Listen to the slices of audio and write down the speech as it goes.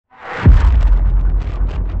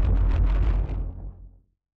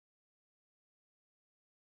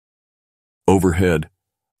Overhead,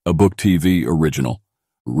 a BookTV original,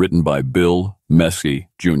 written by Bill Mesce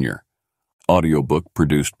Jr. Audiobook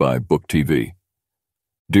produced by BookTV.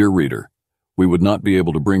 Dear reader, we would not be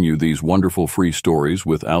able to bring you these wonderful free stories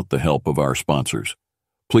without the help of our sponsors.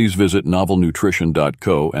 Please visit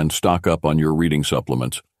novelnutrition.co and stock up on your reading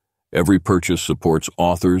supplements. Every purchase supports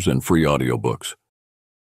authors and free audiobooks.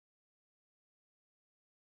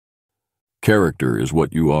 Character is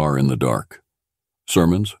what you are in the dark.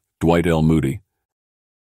 Sermons, Dwight L. Moody.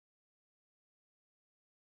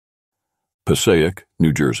 Passaic,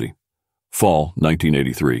 New Jersey. Fall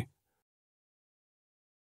 1983.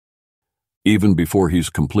 Even before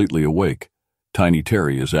he's completely awake, Tiny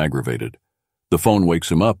Terry is aggravated. The phone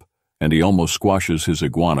wakes him up, and he almost squashes his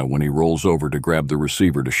iguana when he rolls over to grab the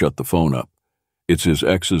receiver to shut the phone up. It's his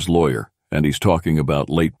ex's lawyer, and he's talking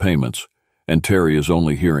about late payments, and Terry is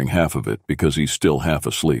only hearing half of it because he's still half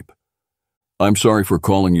asleep. "I'm sorry for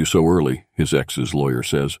calling you so early," his ex's lawyer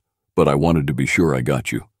says, "but I wanted to be sure I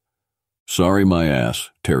got you." Sorry my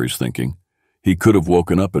ass, Terry's thinking. He could have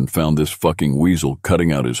woken up and found this fucking weasel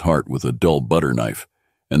cutting out his heart with a dull butter knife,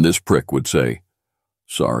 and this prick would say,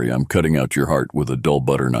 "Sorry, I'm cutting out your heart with a dull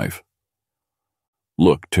butter knife."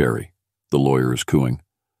 "Look, Terry," the lawyer is cooing,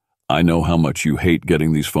 "I know how much you hate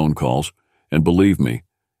getting these phone calls, and believe me,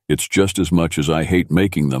 it's just as much as I hate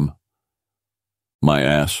making them." My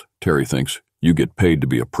ass, Terry thinks, you get paid to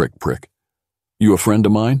be a prick. "You a friend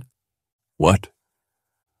of mine?" "What?"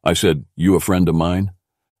 I said, "You a friend of mine?"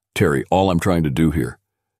 "Terry, all I'm trying to do here."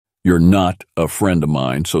 "You're not a friend of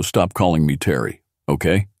mine, so stop calling me Terry,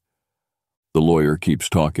 okay?" The lawyer keeps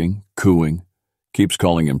talking, cooing, keeps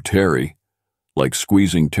calling him Terry, like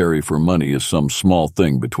squeezing Terry for money is some small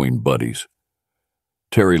thing between buddies.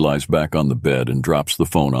 Terry lies back on the bed and drops the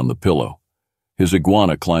phone on the pillow. His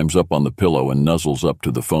iguana climbs up on the pillow and nuzzles up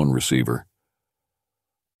to the phone receiver.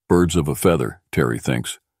 Birds of a feather, Terry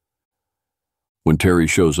thinks. When Terry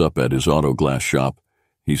shows up at his auto glass shop,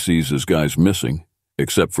 he sees his guys missing,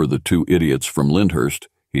 except for the two idiots from Lyndhurst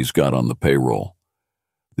he's got on the payroll.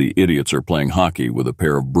 The idiots are playing hockey with a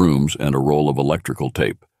pair of brooms and a roll of electrical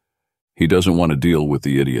tape. He doesn't want to deal with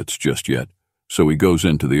the idiots just yet, so he goes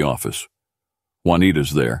into the office.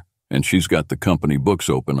 Juanita's there, and she's got the company books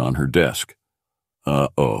open on her desk.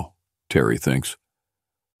 Uh-oh, Terry thinks.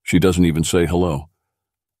 She doesn't even say hello.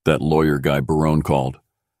 That lawyer guy Barone called.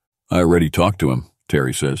 "I already talked to him,"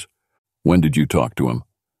 Terry says. "When did you talk to him?"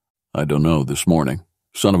 "I don't know, this morning.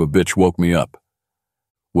 Son of a bitch woke me up."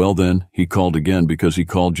 "Well then, he called again because he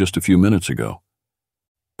called just a few minutes ago."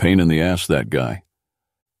 "Pain in the ass, that guy.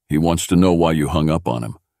 He wants to know why you hung up on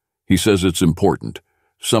him. He says it's important.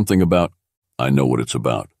 Something about—" "I know what it's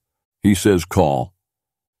about. He says call."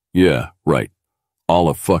 "Yeah, right. All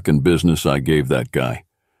a fucking business I gave that guy.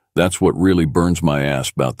 That's what really burns my ass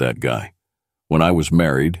about that guy. When I was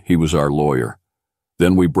married, he was our lawyer.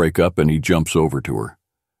 Then we break up and he jumps over to her.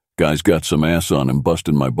 Guy's got some ass on him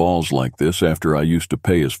busting my balls like this after I used to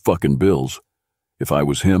pay his fucking bills. If I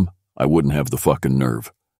was him, I wouldn't have the fucking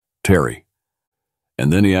nerve. Terry.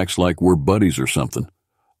 And then he acts like we're buddies or something.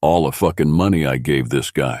 All the fucking money I gave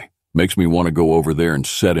this guy. Makes me want to go over there and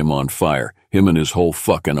set him on fire, him and his whole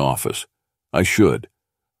fucking office. I should.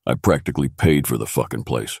 I practically paid for the fucking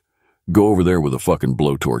place. Go over there with a fucking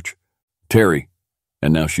blowtorch. Terry.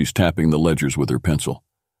 And now she's tapping the ledgers with her pencil.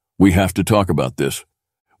 "We have to talk about this.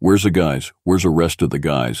 Where's the guys? Where's the rest of the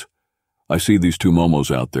guys? I see these two momos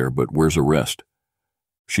out there, but where's the rest?"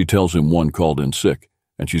 She tells him one called in sick,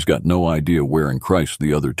 and she's got no idea where in Christ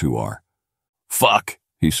the other two are. "Fuck,"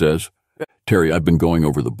 he says. "Terry, I've been going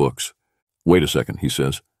over the books." "Wait a second," he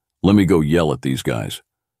says. "Let me go yell at these guys."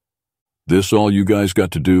 "This all you guys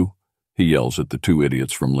got to do?" he yells at the two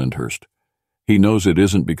idiots from Lyndhurst. He knows it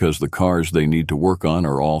isn't because the cars they need to work on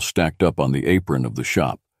are all stacked up on the apron of the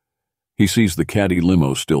shop. He sees the caddy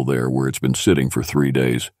limo still there where it's been sitting for 3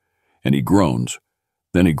 days, and he groans.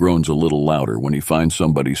 Then he groans a little louder when he finds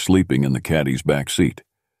somebody sleeping in the caddy's back seat.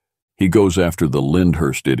 He goes after the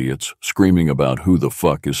Lyndhurst idiots, screaming about who the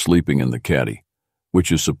fuck is sleeping in the caddy,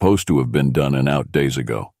 which is supposed to have been done and out days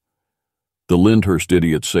ago. The Lyndhurst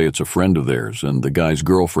idiots say it's a friend of theirs, and the guy's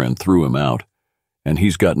girlfriend threw him out, and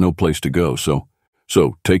he's got no place to go, so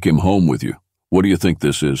take him home with you. What do you think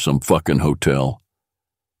this is, some fucking hotel?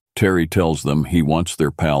 Terry tells them he wants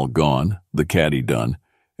their pal gone, the caddy done,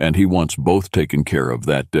 and he wants both taken care of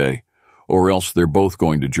that day, or else they're both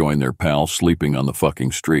going to join their pal sleeping on the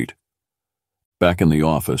fucking street. Back in the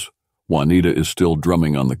office, Juanita is still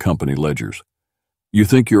drumming on the company ledgers. "You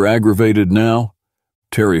think you're aggravated now?"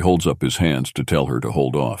 Terry holds up his hands to tell her to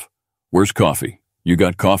hold off. "Where's coffee? You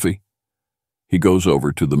got coffee?" He goes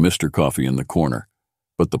over to the Mr. Coffee in the corner,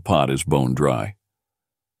 but the pot is bone dry.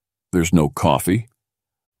 There's no coffee?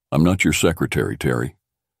 I'm not your secretary, Terry.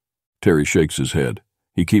 Terry shakes his head.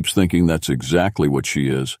 He keeps thinking that's exactly what she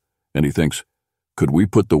is, and he thinks, could we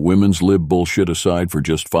put the women's lib bullshit aside for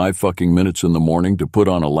just 5 fucking minutes in the morning to put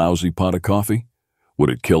on a lousy pot of coffee?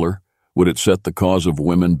 Would it kill her? Would it set the cause of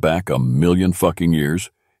women back 1,000,000 fucking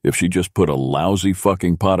years if she just put a lousy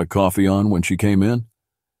fucking pot of coffee on when she came in?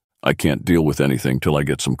 I can't deal with anything till I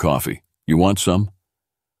get some coffee. You want some?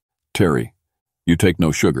 Terry, you take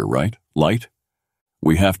no sugar, right? Light?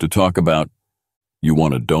 We have to talk about... You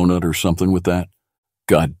want a donut or something with that?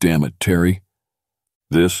 God damn it, Terry.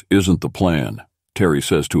 This isn't the plan, Terry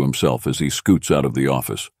says to himself as he scoots out of the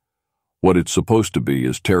office. What it's supposed to be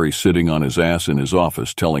is Terry sitting on his ass in his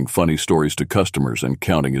office telling funny stories to customers and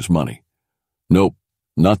counting his money. Nope,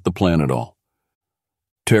 not the plan at all.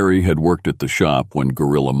 Terry had worked at the shop when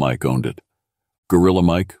Gorilla Mike owned it. Gorilla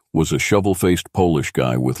Mike was a shovel-faced Polish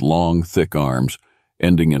guy with long, thick arms,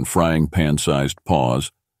 ending in frying-pan-sized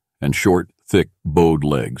paws, and short, thick, bowed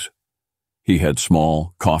legs. He had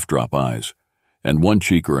small, cough-drop eyes, and one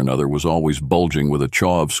cheek or another was always bulging with a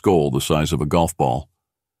chaw of skull the size of a golf ball.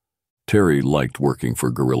 Terry liked working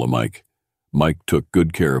for Gorilla Mike. Mike took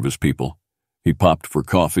good care of his people. He popped for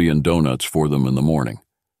coffee and donuts for them in the morning.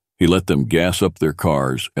 He let them gas up their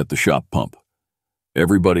cars at the shop pump.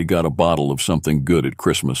 Everybody got a bottle of something good at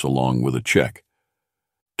Christmas along with a check.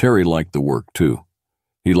 Terry liked the work, too.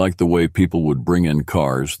 He liked the way people would bring in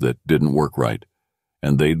cars that didn't work right,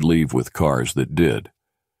 and they'd leave with cars that did.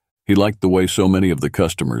 He liked the way so many of the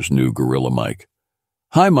customers knew Gorilla Mike.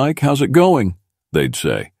 "Hi, Mike, how's it going?" they'd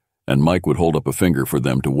say, and Mike would hold up a finger for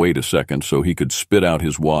them to wait a second so he could spit out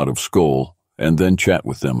his wad of skull and then chat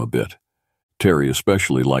with them a bit. Terry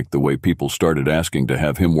especially liked the way people started asking to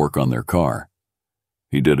have him work on their car.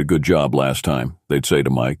 "He did a good job last time," they'd say to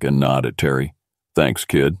Mike and nod at Terry. "Thanks,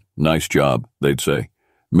 kid. Nice job," they'd say.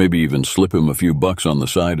 Maybe even slip him a few bucks on the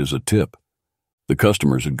side as a tip. The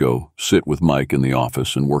customers would go sit with Mike in the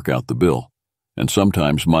office and work out the bill, and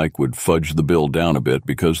sometimes Mike would fudge the bill down a bit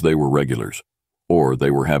because they were regulars, or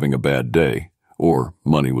they were having a bad day, or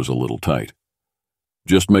money was a little tight.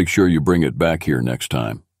 "Just make sure you bring it back here next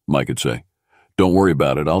time," Mike would say. "Don't worry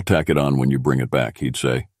about it, I'll tack it on when you bring it back," he'd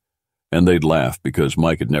say. And they'd laugh because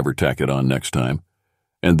Mike had never tack it on next time,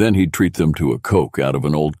 and then he'd treat them to a Coke out of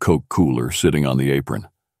an old Coke cooler sitting on the apron.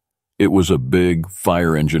 It was a big,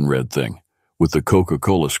 fire engine red thing, with the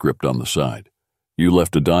Coca-Cola script on the side. You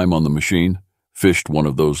left a dime on the machine, fished one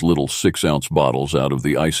of those little 6-ounce bottles out of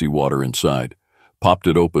the icy water inside, popped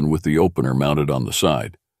it open with the opener mounted on the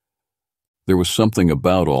side. There was something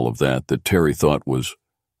about all of that Terry thought was,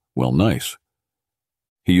 well, nice.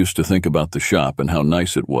 He used to think about the shop and how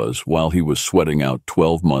nice it was while he was sweating out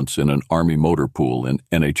 12 months in an Army motor pool in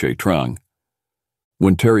Nha Trang.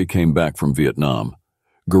 When Terry came back from Vietnam,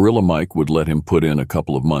 Gorilla Mike would let him put in a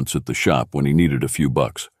couple of months at the shop when he needed a few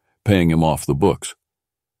bucks, paying him off the books.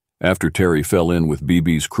 After Terry fell in with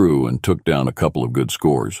BB's crew and took down a couple of good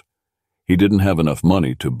scores, he didn't have enough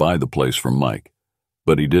money to buy the place from Mike,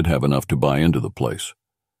 but he did have enough to buy into the place.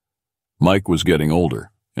 Mike was getting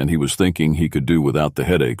older, and he was thinking he could do without the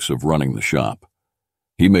headaches of running the shop.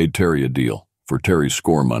 He made Terry a deal. For Terry's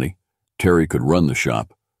score money, Terry could run the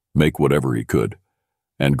shop, make whatever he could,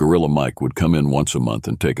 and Gorilla Mike would come in once a month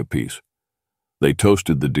and take a piece. They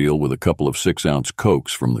toasted the deal with a couple of 6-ounce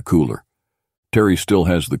Cokes from the cooler. Terry still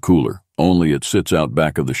has the cooler, only it sits out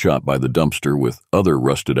back of the shop by the dumpster with other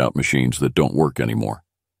rusted-out machines that don't work anymore.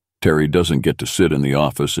 Terry doesn't get to sit in the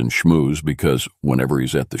office and schmooze because, whenever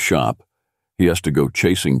he's at the shop, he has to go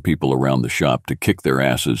chasing people around the shop to kick their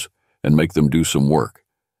asses and make them do some work.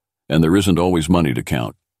 And there isn't always money to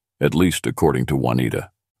count, at least according to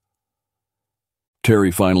Juanita.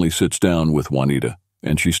 Terry finally sits down with Juanita,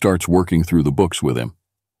 and she starts working through the books with him.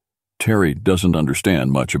 Terry doesn't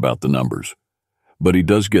understand much about the numbers, but he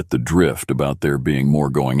does get the drift about there being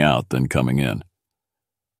more going out than coming in.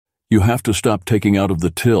 "You have to stop taking out of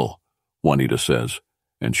the till," Juanita says,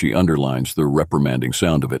 and she underlines the reprimanding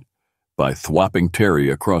sound of it by thwapping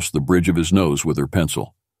Terry across the bridge of his nose with her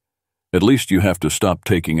pencil. "At least you have to stop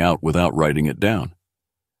taking out without writing it down."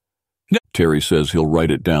 Terry says he'll write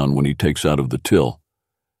it down when he takes out of the till.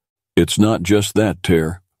 "It's not just that,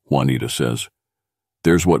 Ter," Juanita says.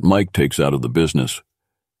 "There's what Mike takes out of the business."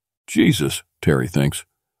 Jesus, Terry thinks,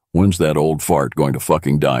 when's that old fart going to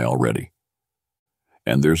fucking die already?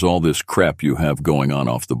 "And there's all this crap you have going on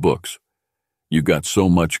off the books. You got so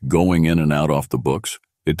much going in and out off the books,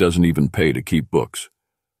 it doesn't even pay to keep books.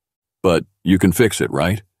 But you can fix it,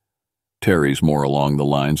 right?" Terry's more along the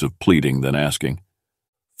lines of pleading than asking.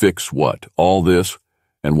 "Fix what? All this?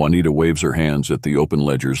 and Juanita waves her hands at the open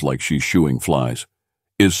ledgers like she's shooing flies,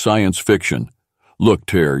 is science fiction. Look,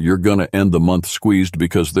 Ter, you're gonna end the month squeezed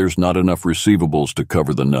because there's not enough receivables to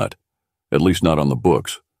cover the nut. At least not on the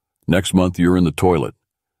books. Next month you're in the toilet.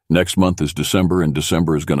 Next month is December, and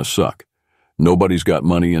December is gonna suck. Nobody's got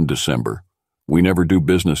money in December. We never do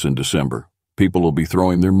business in December. People will be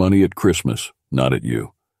throwing their money at Christmas, not at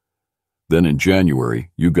you. Then in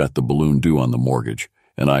January, you got the balloon due on the mortgage,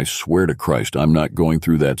 and I swear to Christ I'm not going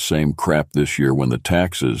through that same crap this year when the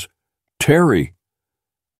taxes— Terry!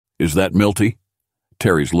 Is that Milty?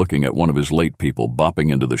 Terry's looking at one of his late people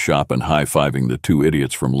bopping into the shop and high-fiving the two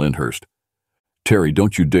idiots from Lyndhurst. Terry,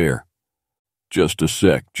 don't you dare. Just a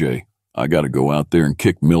sec, Jay. I gotta go out there and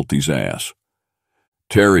kick Milty's ass.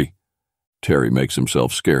 Terry. Terry makes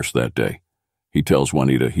himself scarce that day. He tells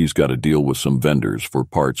Juanita he's got to deal with some vendors for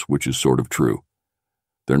parts, which is sort of true.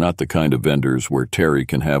 They're not the kind of vendors where Terry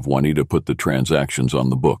can have Juanita put the transactions on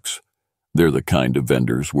the books. They're the kind of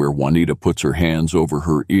vendors where Juanita puts her hands over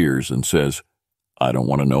her ears and says, I don't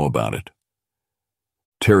want to know about it.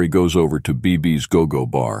 Terry goes over to BB's Go-Go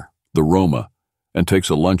Bar, the Roma, and takes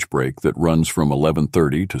a lunch break that runs from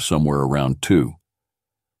 11:30 to somewhere around 2.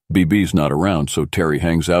 BB's not around, so Terry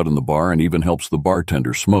hangs out in the bar and even helps the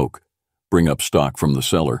bartender smoke, bring up stock from the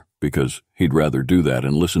cellar, because he'd rather do that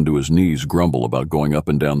and listen to his knees grumble about going up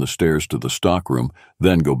and down the stairs to the stockroom,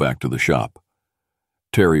 then go back to the shop.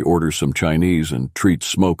 Terry orders some Chinese and treats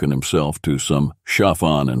Smoke and himself to some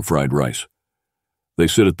chaffon and fried rice. They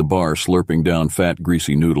sit at the bar slurping down fat,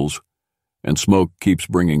 greasy noodles, and Smoke keeps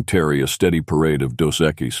bringing Terry a steady parade of Dos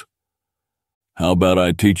Equis. How about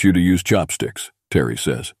I teach you to use chopsticks? Terry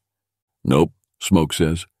says. Nope, Smoke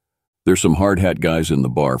says. There's some hard hat guys in the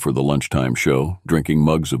bar for the lunchtime show, drinking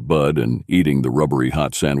mugs of Bud and eating the rubbery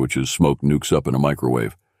hot sandwiches Smoke nukes up in a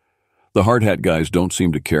microwave. The hard hat guys don't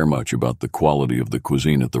seem to care much about the quality of the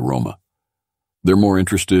cuisine at the Roma. They're more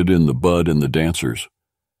interested in the Bud and the dancers.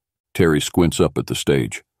 Terry squints up at the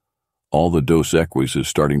stage. All the Dos Equis is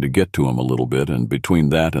starting to get to him a little bit, and between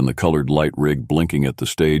that and the colored light rig blinking at the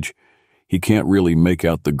stage, he can't really make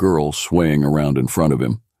out the girl swaying around in front of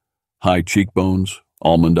him. High cheekbones,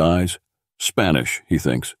 almond eyes, Spanish, he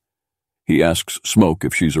thinks. He asks Smoke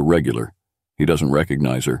if she's a regular. He doesn't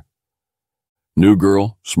recognize her. New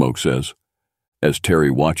girl, Smoke says. As Terry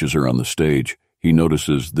watches her on the stage, he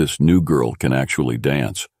notices this new girl can actually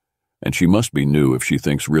dance. And she must be new if she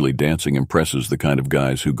thinks really dancing impresses the kind of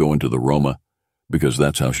guys who go into the Roma, because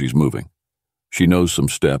that's how she's moving. She knows some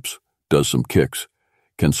steps, does some kicks,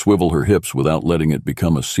 can swivel her hips without letting it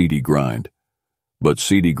become a seedy grind. But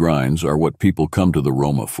seedy grinds are what people come to the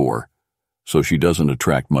Roma for, so she doesn't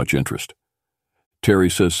attract much interest. Terry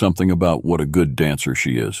says something about what a good dancer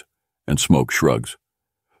she is, and Smoke shrugs.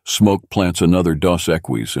 Smoke plants another Dos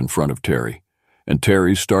Equis in front of Terry, and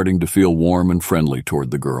Terry's starting to feel warm and friendly toward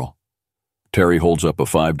the girl. Terry holds up a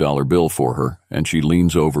 $5 bill for her, and she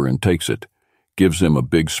leans over and takes it, gives him a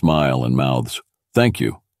big smile and mouths, "Thank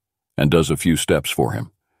you," and does a few steps for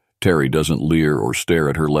him. Terry doesn't leer or stare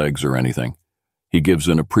at her legs or anything. He gives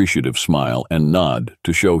an appreciative smile and nod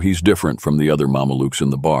to show he's different from the other Mamelukes in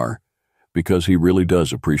the bar, because he really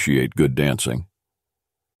does appreciate good dancing.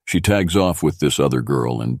 She tags off with this other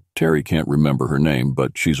girl, and Terry can't remember her name,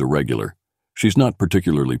 but she's a regular. She's not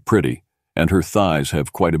particularly pretty, and her thighs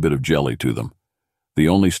have quite a bit of jelly to them. The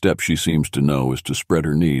only step she seems to know is to spread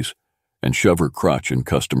her knees and shove her crotch in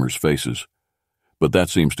customers' faces. But that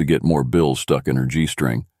seems to get more bills stuck in her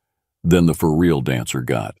G-string than the for-real dancer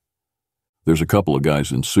got. There's a couple of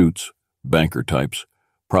guys in suits, banker types,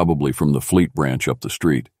 probably from the Fleet branch up the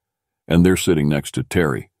street, and they're sitting next to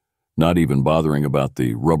Terry, not even bothering about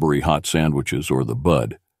the rubbery hot sandwiches or the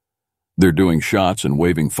Bud. They're doing shots and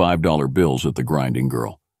waving $5 bills at the grinding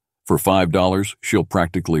girl. For $5, she'll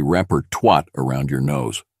practically wrap her twat around your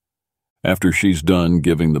nose. After she's done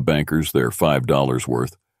giving the bankers their $5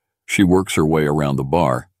 worth, she works her way around the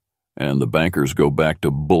bar, and the bankers go back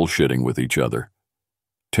to bullshitting with each other.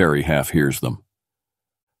 Terry half hears them.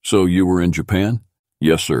 "So you were in Japan?"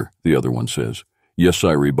 "Yes, sir," the other one says. "Yes,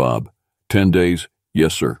 sirree, Bob. 10 days?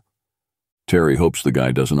 Yes, sir." Terry hopes the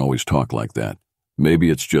guy doesn't always talk like that. Maybe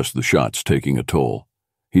it's just the shots taking a toll.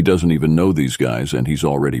 He doesn't even know these guys, and he's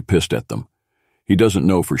already pissed at them. He doesn't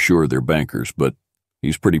know for sure they're bankers, but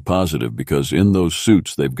he's pretty positive because in those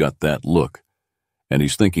suits they've got that look. And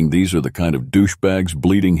he's thinking these are the kind of douchebags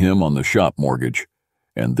bleeding him on the shop mortgage.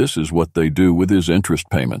 And this is what they do with his interest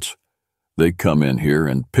payments. They come in here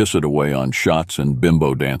and piss it away on shots and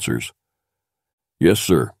bimbo dancers. "Yes,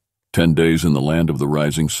 sir. 10 days in the land of the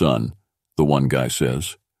rising sun," the one guy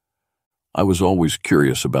says. "I was always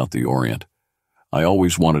curious about the Orient. I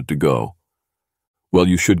always wanted to go." Well,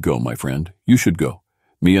 you should go, my friend. You should go.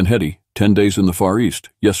 Me and Hetty, 10 days in the Far East.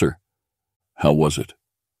 Yes, sir. How was it?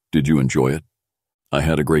 Did you enjoy it? I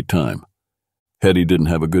had a great time. Hetty didn't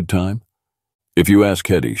have a good time? If you ask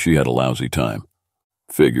Hetty, she had a lousy time.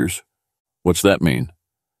 Figures. What's that mean?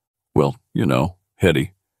 Well, you know,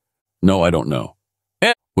 Hetty. No, I don't know.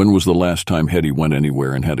 When was the last time Hetty went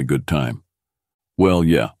anywhere and had a good time? Well,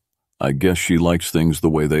 yeah, I guess she likes things the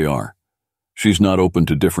way they are. She's not open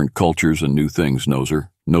to different cultures and new things, Noser.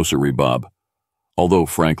 No siree, Bob. Although,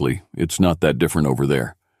 frankly, it's not that different over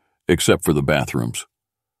there, except for the bathrooms.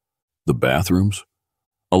 The bathrooms?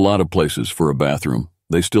 A lot of places for a bathroom,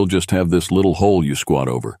 they still just have this little hole you squat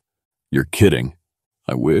over. You're kidding.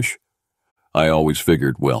 I wish. I always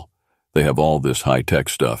figured, well, they have all this high-tech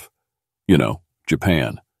stuff. You know,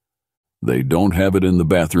 Japan. They don't have it in the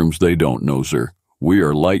bathrooms, they don't, Noser. We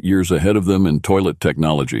are light years ahead of them in toilet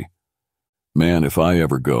technology. Man, if I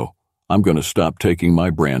ever go, I'm going to stop taking my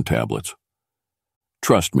brand tablets.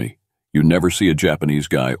 Trust me, you never see a Japanese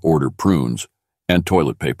guy order prunes and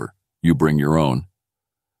toilet paper. You bring your own.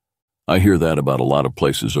 I hear that about a lot of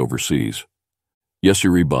places overseas. Yes,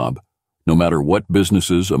 siree, Bob. No matter what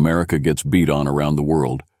businesses America gets beat on around the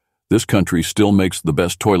world, this country still makes the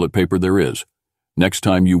best toilet paper there is. Next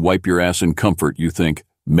time you wipe your ass in comfort, you think,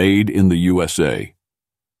 made in the USA.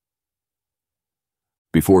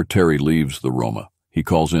 Before Terry leaves the Roma, he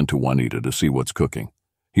calls in to Juanita to see what's cooking.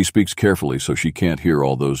 He speaks carefully so she can't hear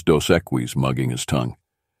all those dos equis mugging his tongue.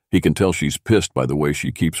 He can tell she's pissed by the way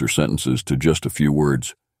she keeps her sentences to just a few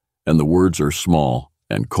words, and the words are small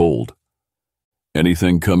and cold.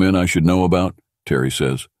 Anything come in I should know about? Terry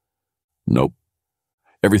says. Nope.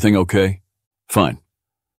 Everything okay? Fine.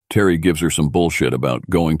 Terry gives her some bullshit about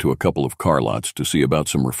going to a couple of car lots to see about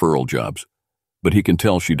some referral jobs, but he can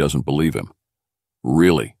tell she doesn't believe him.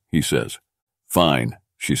 Really, he says. Fine,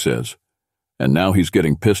 she says. And now he's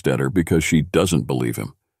getting pissed at her because she doesn't believe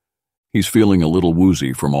him. He's feeling a little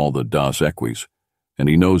woozy from all the dos equis, and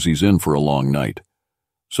he knows he's in for a long night.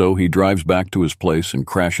 So he drives back to his place and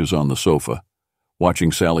crashes on the sofa,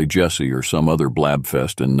 watching Sally Jesse or some other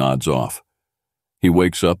blabfest, and nods off. He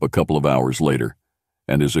wakes up a couple of hours later,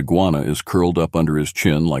 and his iguana is curled up under his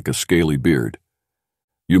chin like a scaly beard.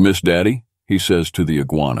 You miss Daddy? He says to the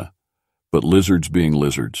iguana. But lizards being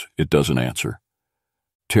lizards, it doesn't answer.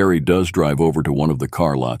 Terry does drive over to one of the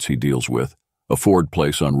car lots he deals with, a Ford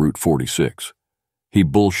place on Route 46. He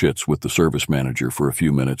bullshits with the service manager for a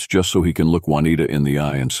few minutes just so he can look Juanita in the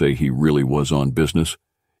eye and say he really was on business,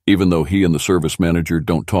 even though he and the service manager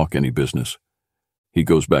don't talk any business. He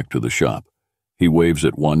goes back to the shop. He waves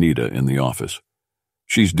at Juanita in the office.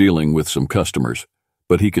 She's dealing with some customers,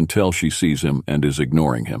 but he can tell she sees him and is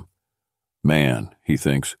ignoring him. Man, he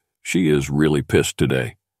thinks, she is really pissed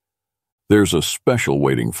today. There's a special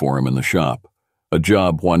waiting for him in the shop, a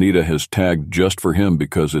job Juanita has tagged just for him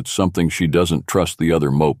because it's something she doesn't trust the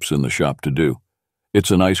other mopes in the shop to do.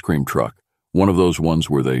 It's an ice cream truck, one of those ones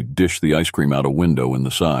where they dish the ice cream out a window in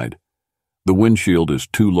the side. The windshield is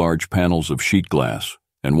 2 large panels of sheet glass,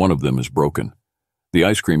 and one of them is broken. The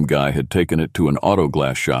ice cream guy had taken it to an auto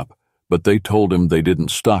glass shop, but they told him they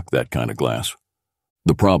didn't stock that kind of glass.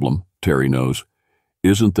 The problem, Terry knows,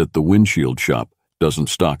 isn't that the windshield shop doesn't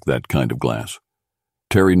stock that kind of glass.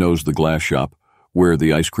 Terry knows the glass shop where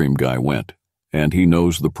the ice cream guy went, and he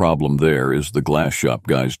knows the problem there is the glass shop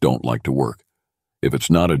guys don't like to work. If it's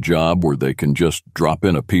not a job where they can just drop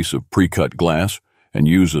in a piece of pre-cut glass and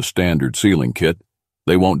use a standard sealing kit,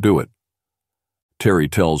 they won't do it. Terry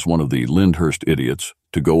tells one of the Lyndhurst idiots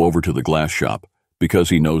to go over to the glass shop because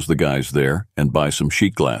he knows the guys there and buy some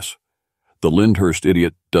sheet glass. The Lyndhurst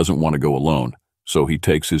idiot doesn't want to go alone, so he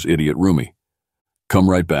takes his idiot roomie. Come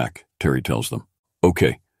right back, Terry tells them.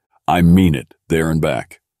 Okay, I mean it, there and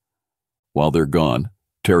back. While they're gone,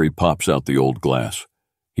 Terry pops out the old glass.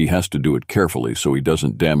 He has to do it carefully so he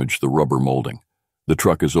doesn't damage the rubber molding. The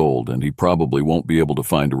truck is old and he probably won't be able to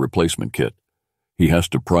find a replacement kit. He has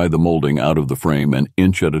to pry the molding out of the frame an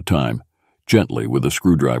inch at a time, gently with a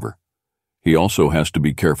screwdriver. He also has to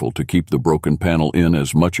be careful to keep the broken panel in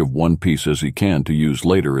as much of one piece as he can to use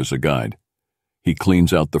later as a guide. He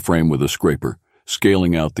cleans out the frame with a scraper,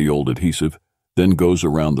 scaling out the old adhesive, then goes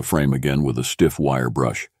around the frame again with a stiff wire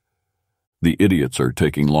brush. The idiots are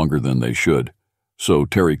taking longer than they should, so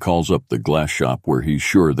Terry calls up the glass shop where he's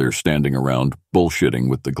sure they're standing around bullshitting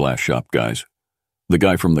with the glass shop guys. The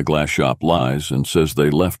guy from the glass shop lies and says they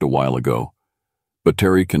left a while ago, but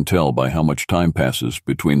Terry can tell by how much time passes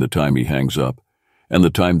between the time he hangs up and the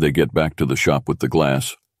time they get back to the shop with the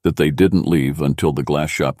glass that they didn't leave until the glass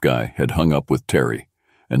shop guy had hung up with Terry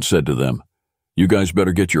and said to them, "You guys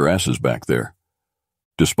better get your asses back there."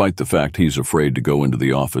 Despite the fact he's afraid to go into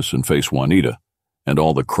the office and face Juanita, and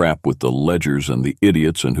all the crap with the ledgers and the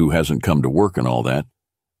idiots and who hasn't come to work and all that,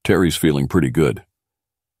 Terry's feeling pretty good.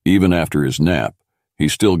 Even after his nap,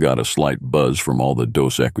 he's still got a slight buzz from all the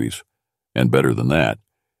Dos Equis, and better than that,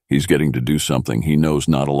 he's getting to do something he knows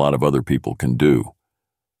not a lot of other people can do.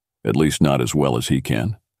 At least not as well as he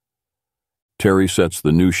can. Terry sets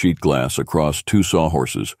the new sheet glass across 2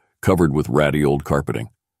 sawhorses covered with ratty old carpeting.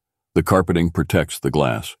 The carpeting protects the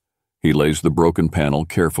glass. He lays the broken panel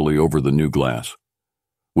carefully over the new glass.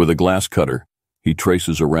 With a glass cutter, he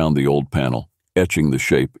traces around the old panel, etching the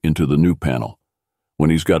shape into the new panel. When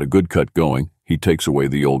he's got a good cut going, he takes away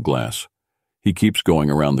the old glass. He keeps going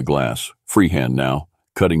around the glass, freehand now,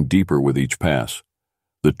 cutting deeper with each pass.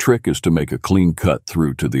 The trick is to make a clean cut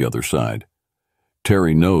through to the other side.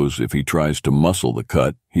 Terry knows if he tries to muscle the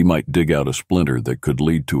cut, he might dig out a splinter that could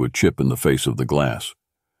lead to a chip in the face of the glass.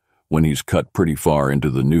 When he's cut pretty far into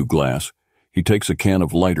the new glass, he takes a can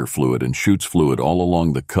of lighter fluid and shoots fluid all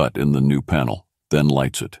along the cut in the new panel, then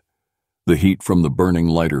lights it. The heat from the burning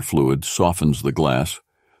lighter fluid softens the glass,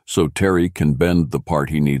 so Terry can bend the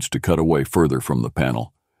part he needs to cut away further from the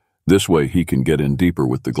panel. This way he can get in deeper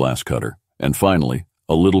with the glass cutter, and finally,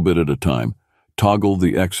 a little bit at a time, toggle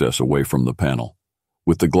the excess away from the panel.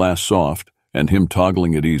 With the glass soft, and him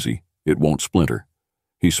toggling it easy, it won't splinter.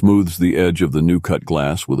 He smooths the edge of the new cut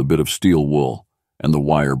glass with a bit of steel wool and the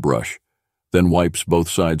wire brush, then wipes both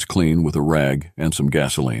sides clean with a rag and some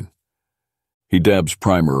gasoline. He dabs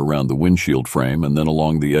primer around the windshield frame and then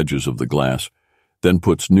along the edges of the glass, then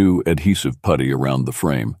puts new adhesive putty around the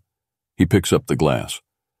frame. He picks up the glass.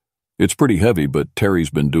 It's pretty heavy, but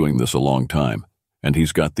Terry's been doing this a long time, and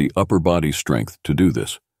he's got the upper body strength to do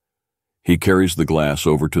this. He carries the glass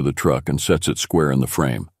over to the truck and sets it square in the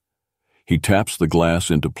frame. He taps the glass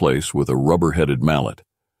into place with a rubber-headed mallet,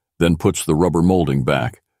 then puts the rubber molding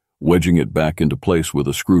back, wedging it back into place with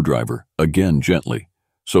a screwdriver, again gently,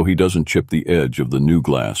 so he doesn't chip the edge of the new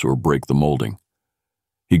glass or break the molding.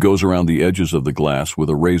 He goes around the edges of the glass with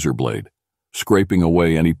a razor blade, scraping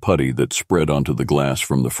away any putty that's spread onto the glass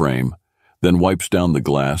from the frame, then wipes down the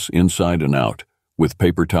glass inside and out with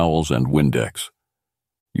paper towels and Windex.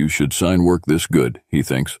 You should sign work this good, he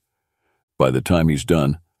thinks. By the time he's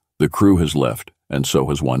done, the crew has left, and so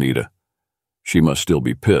has Juanita. She must still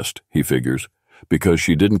be pissed, he figures, because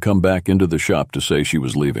she didn't come back into the shop to say she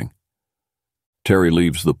was leaving. Terry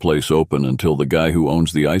leaves the place open until the guy who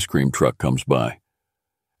owns the ice cream truck comes by.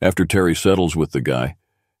 After Terry settles with the guy,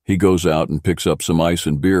 he goes out and picks up some ice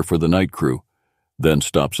and beer for the night crew, then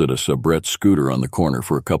stops at a soubrette scooter on the corner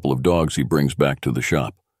for a couple of dogs he brings back to the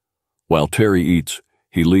shop. While Terry eats,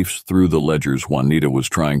 he leafs through the ledgers Juanita was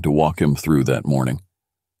trying to walk him through that morning.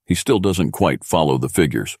 He still doesn't quite follow the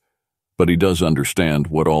figures, but he does understand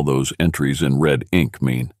what all those entries in red ink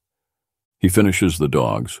mean. He finishes the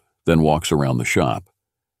dogs, then walks around the shop.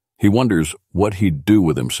 He wonders what he'd do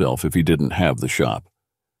with himself if he didn't have the shop.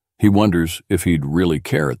 He wonders if he'd really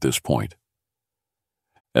care at this point.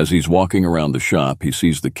 As he's walking around the shop, he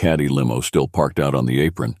sees the caddy limo still parked out on the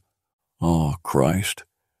apron. Oh, Christ.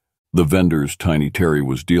 The vendors Tiny Terry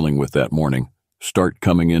was dealing with that morning start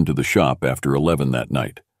coming into the shop after 11 that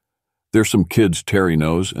night. There's some kids Terry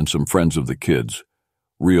knows and some friends of the kids,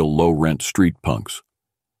 real low-rent street punks.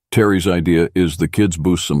 Terry's idea is the kids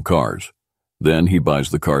boost some cars. Then he buys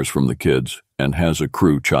the cars from the kids and has a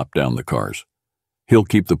crew chop down the cars. He'll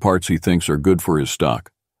keep the parts he thinks are good for his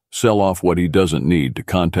stock, sell off what he doesn't need to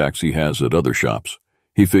contacts he has at other shops.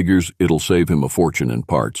 He figures it'll save him a fortune in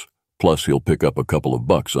parts, plus he'll pick up a couple of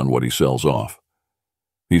bucks on what he sells off.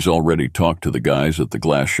 He's already talked to the guys at the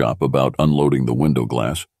glass shop about unloading the window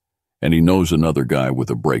glass, and he knows another guy with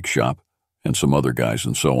a brake shop, and some other guys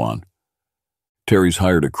and so on. Terry's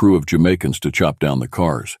hired a crew of Jamaicans to chop down the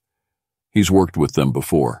cars. He's worked with them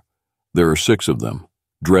before. There are 6 of them,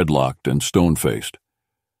 dreadlocked and stone-faced.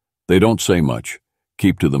 They don't say much,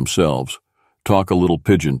 keep to themselves, talk a little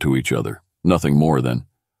pidgin to each other, nothing more than,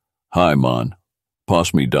 "Hi, mon,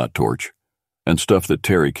 pass me dot torch," and stuff that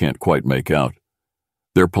Terry can't quite make out.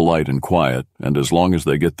 They're polite and quiet, and as long as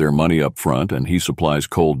they get their money up front and he supplies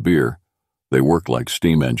cold beer, they work like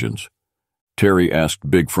steam engines. Terry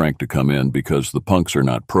asked Big Frank to come in because the punks are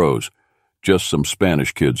not pros, just some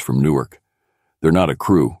Spanish kids from Newark. They're not a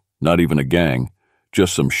crew, not even a gang,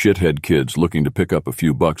 just some shithead kids looking to pick up a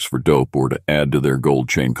few bucks for dope or to add to their gold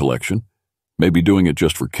chain collection, maybe doing it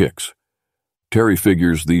just for kicks. Terry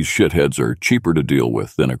figures these shitheads are cheaper to deal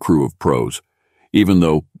with than a crew of pros, even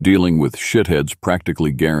though dealing with shitheads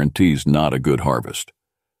practically guarantees not a good harvest.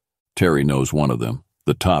 Terry knows one of them,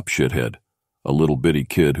 the top shithead, a little bitty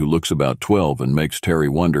kid who looks about 12 and makes Terry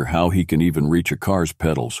wonder how he can even reach a car's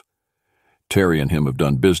pedals. Terry and him have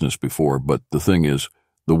done business before, but the thing is,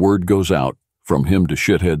 the word goes out from him to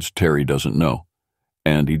shitheads Terry doesn't know,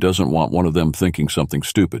 and he doesn't want one of them thinking something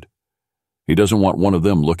stupid. He doesn't want one of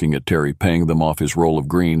them looking at Terry paying them off his roll of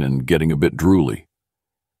green and getting a bit drooly.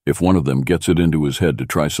 If one of them gets it into his head to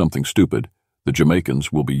try something stupid, the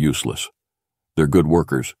Jamaicans will be useless. They're good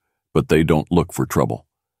workers, but they don't look for trouble.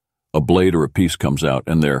 A blade or a piece comes out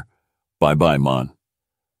and they're, bye-bye, mon.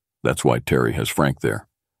 That's why Terry has Frank there.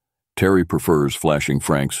 Terry prefers flashing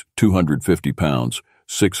Frank's 250 pounds,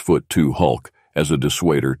 6'2" Hulk as a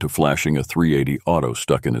dissuader to flashing a 380 auto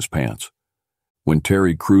stuck in his pants. When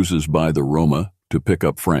Terry cruises by the Roma to pick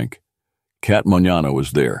up Frank, Cat Magnano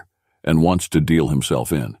is there and wants to deal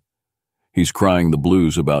himself in. He's crying the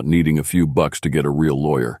blues about needing a few bucks to get a real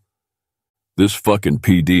lawyer. "This fucking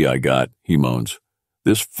PD I got," he moans.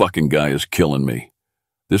 "This fucking guy is killing me.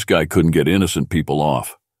 This guy couldn't get innocent people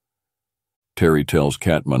off." Terry tells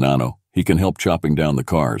Cat Magnano he can help chopping down the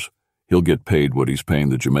cars. He'll get paid what he's paying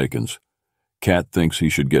the Jamaicans. Cat thinks he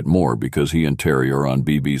should get more because he and Terry are on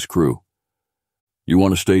BB's crew. "You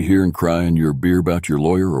want to stay here and cry in your beer about your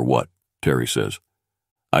lawyer or what?" Terry says.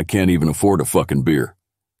 "I can't even afford a fucking beer,"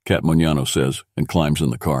 Cat Magnano says and climbs in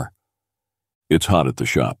the car. It's hot at the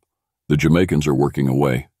shop. The Jamaicans are working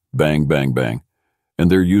away, bang, bang, bang,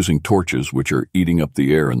 and they're using torches which are eating up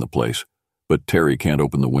the air in the place, but Terry can't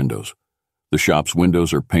open the windows. The shop's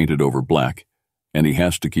windows are painted over black, and he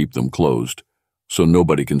has to keep them closed, so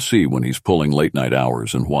nobody can see when he's pulling late-night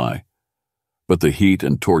hours and why. But the heat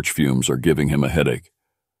and torch fumes are giving him a headache.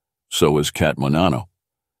 So is Cat Magnano.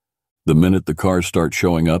 The minute the cars start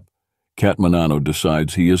showing up, Cat Magnano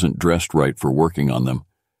decides he isn't dressed right for working on them.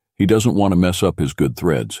 He doesn't want to mess up his good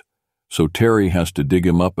threads, so Terry has to dig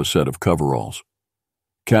him up a set of coveralls.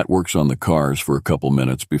 Cat works on the cars for a couple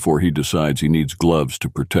minutes before he decides he needs gloves to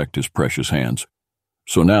protect his precious hands.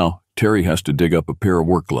 So now, Terry has to dig up a pair of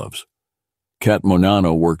work gloves. Cat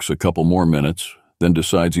Magnano works a couple more minutes, then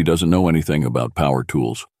decides he doesn't know anything about power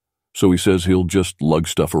tools, so he says he'll just lug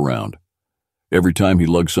stuff around. Every time he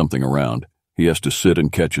lugs something around, he has to sit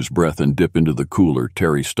and catch his breath and dip into the cooler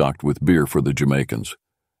Terry stocked with beer for the Jamaicans.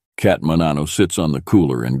 Cat Magnano sits on the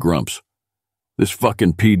cooler and grumps. "This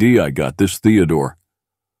fucking PD I got, this Theodore."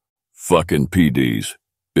 "Fucking PDs,"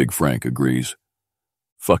 Big Frank agrees.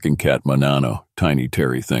 "Fucking Cat Magnano," Tiny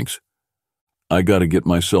Terry thinks. "I gotta get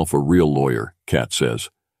myself a real lawyer," Cat says,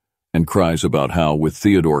 and cries about how, with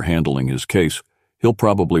Theodore handling his case, he'll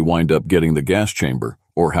probably wind up getting the gas chamber,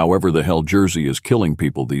 or however the hell Jersey is killing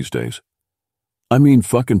people these days. "I mean,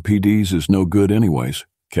 fucking PDs is no good anyways,"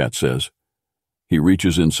 Cat says. He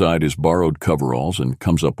reaches inside his borrowed coveralls and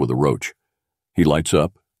comes up with a roach. He lights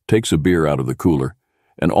up, takes a beer out of the cooler,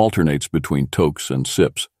 and alternates between tokes and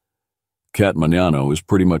sips. Cat Magnano is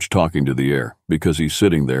pretty much talking to the air because he's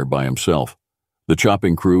sitting there by himself. The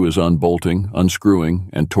chopping crew is unbolting, unscrewing,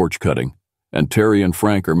 and torch cutting, and Terry and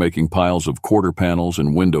Frank are making piles of quarter panels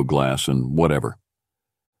and window glass and whatever.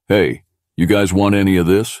 "Hey, you guys want any of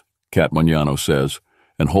this?" Cat Magnano says,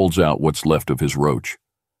 and holds out what's left of his roach.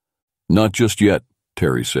 "Not just yet,"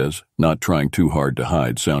 Terry says, not trying too hard to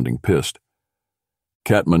hide, sounding pissed.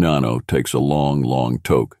 Cat Magnano takes a long, long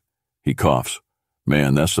toke. He coughs.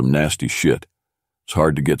 "Man, that's some nasty shit. It's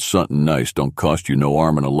hard to get something nice, don't cost you no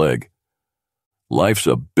arm and a leg." "Life's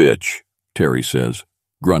a bitch," Terry says,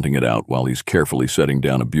 grunting it out while he's carefully setting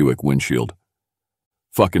down a Buick windshield.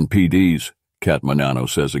 "Fucking PDs," Cat Magnano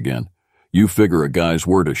says again. "You figure a guy's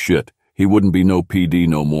word of shit. He wouldn't be no PD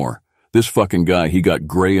no more. This fucking guy, he got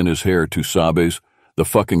gray in his hair, tu sabes. The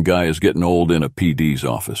fucking guy is getting old in a PD's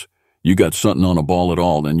office. You got something on a ball at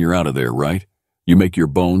all, then you're out of there, right? You make your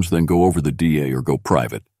bones, then go over the DA or go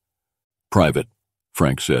private." "Private,"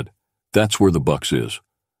 Frank said. "That's where the bucks is.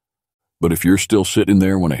 But if you're still sitting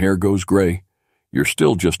there when a hair goes gray, you're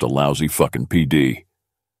still just a lousy fucking PD."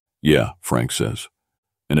 "Yeah," Frank says.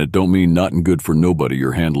 "And it don't mean nothing good for nobody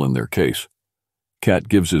you're handling their case." Cat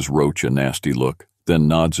gives his roach a nasty look, then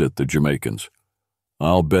nods at the Jamaicans.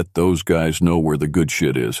 "I'll bet those guys know where the good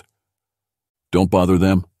shit is." "Don't bother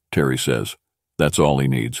them," Terry says. That's all he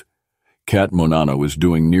needs. Cat Magnano is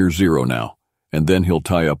doing near zero now, and then he'll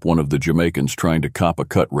tie up one of the Jamaicans trying to cop a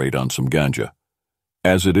cut rate on some ganja.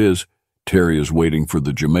 As it is, Terry is waiting for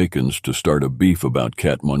the Jamaicans to start a beef about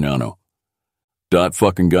Cat Magnano. "Dat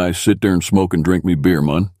fucking guy sit there and smoke and drink me beer,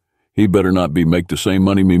 mon. He better not be make the same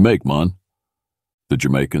money me make, mon." The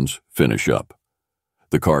Jamaicans finish up.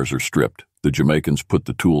 The cars are stripped. The Jamaicans put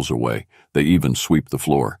the tools away. They even sweep the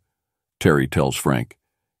floor. Terry tells Frank,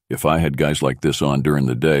 "If I had guys like this on during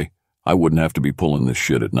the day, I wouldn't have to be pulling this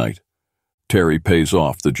shit at night." Terry pays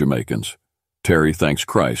off the Jamaicans. Terry thanks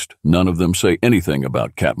Christ. None of them say anything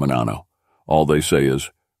about Cat Manano. All they say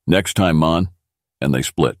is, "Next time, Mon," and they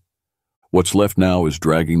split. What's left now is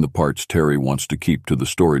dragging the parts Terry wants to keep to the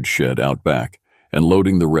storage shed out back and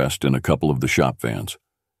loading the rest in a couple of the shop vans.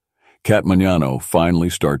 Cat Manano finally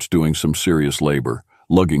starts doing some serious labor,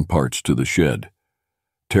 lugging parts to the shed.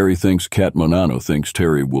 Terry thinks Cat Manano thinks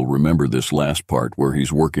Terry will remember this last part where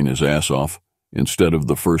he's working his ass off instead of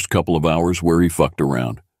the first couple of hours where he fucked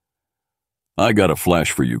around. "I got a flash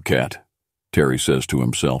for you, Cat," Terry says to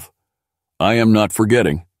himself. "I am not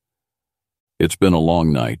forgetting." It's been a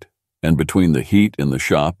long night, and between the heat in the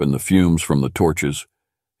shop and the fumes from the torches,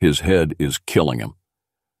 his head is killing him.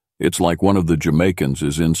 It's like one of the Jamaicans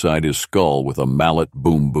is inside his skull with a mallet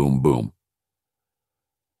boom, boom, boom.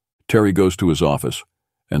 Terry goes to his office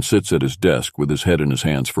and sits at his desk with his head in his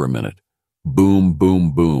hands for a minute. Boom,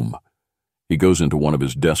 boom, boom. He goes into one of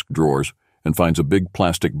his desk drawers and finds a big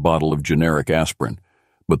plastic bottle of generic aspirin,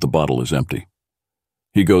 but the bottle is empty.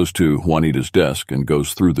 He goes to Juanita's desk and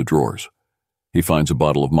goes through the drawers. He finds a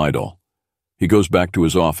bottle of Midol. He goes back to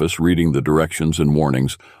his office reading the directions and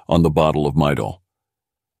warnings on the bottle of Midol.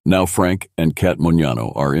 Now Frank and Cat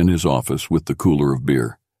Manano are in his office with the cooler of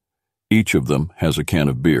beer. Each of them has a can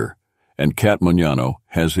of beer, and Cat Manano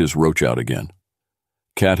has his roach out again.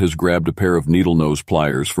 Cat has grabbed a pair of needle-nose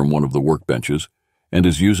pliers from one of the workbenches and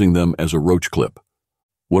is using them as a roach clip.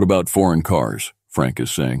 "What about foreign cars?" Frank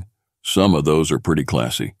is saying. "Some of those are pretty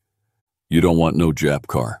classy." "You don't want no Jap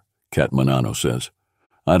car," Cat Manano says.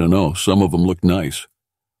 "I don't know, some of them look nice."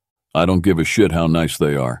 "I don't give a shit how nice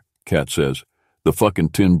they are," Cat says. "The fucking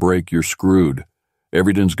tin brake, you're screwed.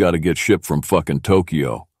 Everything's got to get shipped from fucking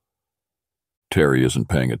Tokyo." Terry isn't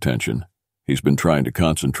paying attention. He's been trying to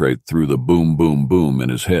concentrate through the boom, boom, boom in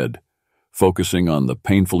his head, focusing on the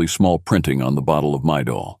painfully small printing on the bottle of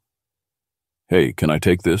Midol. "Hey, can I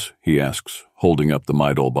take this?" he asks, holding up the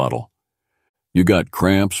Midol bottle. "You got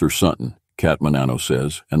cramps or something," Cat Manano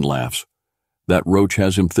says and laughs. That roach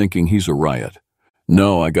has him thinking he's a riot.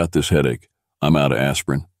 "No, I got this headache. I'm out of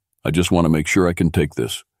aspirin. I just want to make sure I can take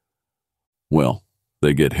this." "Well,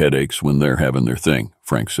 they get headaches when they're having their thing,"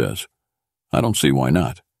 Frank says. "I don't see why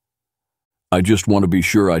not." "I just want to be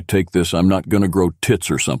sure I take this. I'm not gonna grow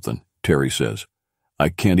tits or something," Terry says. "I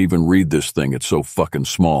can't even read this thing. It's so fucking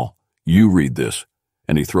small. You read this."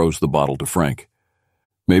 And he throws the bottle to Frank.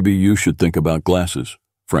 "Maybe you should think about glasses,"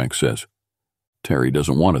 Frank says. Terry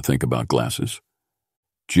doesn't want to think about glasses.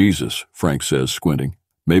 "Jesus," Frank says, squinting.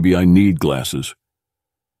 "Maybe I need glasses."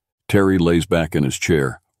 Terry lays back in his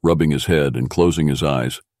chair, rubbing his head and closing his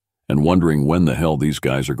eyes, and wondering when the hell these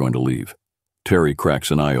guys are going to leave. Terry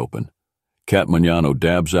cracks an eye open. Cat Manano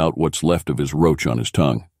dabs out what's left of his roach on his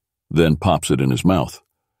tongue, then pops it in his mouth.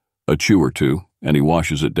 A chew or two, and he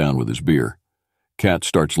washes it down with his beer. Cat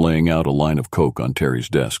starts laying out a line of coke on Terry's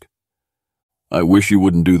desk. "I wish you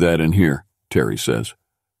wouldn't do that in here," Terry says.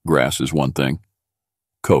 "Grass is one thing.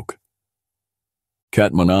 Coke."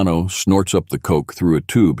 Cat Manano snorts up the coke through a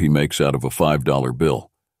tube he makes out of a $5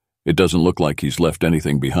 bill. It doesn't look like he's left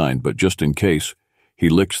anything behind, but just in case, he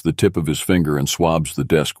licks the tip of his finger and swabs the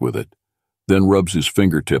desk with it, then rubs his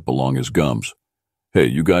fingertip along his gums. "Hey,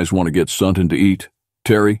 you guys want to get something to eat?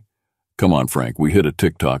 Terry? Come on, Frank, we hit a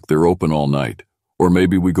TikTok. They're open all night. Or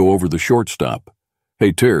maybe we go over the shortstop.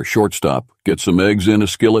 Hey, Terry, shortstop, get some eggs in a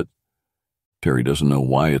skillet?" Terry doesn't know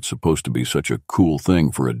why it's supposed to be such a cool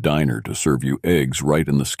thing for a diner to serve you eggs right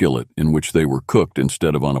in the skillet in which they were cooked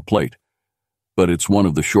instead of on a plate. But it's one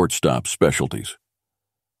of the shortstop's specialties.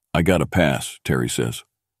 "I gotta pass," Terry says.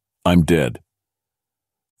 "I'm dead."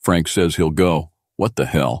 Frank says he'll go. What the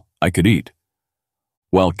hell? I could eat.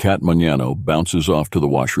 While Cat Manano bounces off to the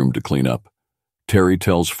washroom to clean up, Terry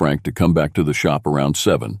tells Frank to come back to the shop around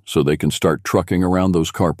 7 so they can start trucking around those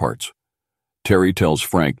car parts. Terry tells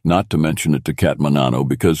Frank not to mention it to Cat Manano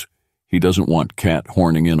because he doesn't want Cat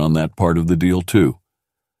horning in on that part of the deal too.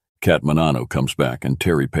 Cat Manano comes back and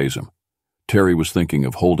Terry pays him. Terry was thinking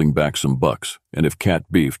of holding back some bucks, and if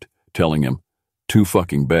Cat beefed, telling him, "Too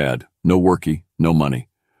fucking bad, no worky, no money."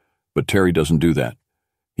 But Terry doesn't do that.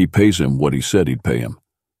 He pays him what he said he'd pay him.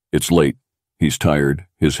 It's late. He's tired.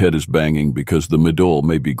 His head is banging because the Midol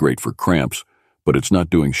may be great for cramps, but it's not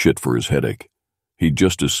doing shit for his headache. He'd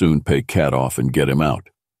just as soon pay Cat off and get him out.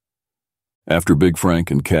 After Big Frank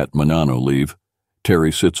and Cat Manano leave,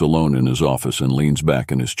 Terry sits alone in his office and leans back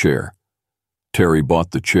in his chair. Terry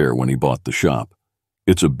bought the chair when he bought the shop.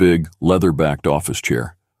 It's a big, leather-backed office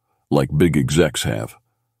chair, like big execs have,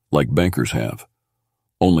 like bankers have.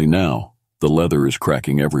 Only now, the leather is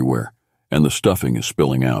cracking everywhere, and the stuffing is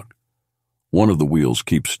spilling out. One of the wheels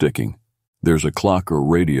keeps sticking. There's a clock or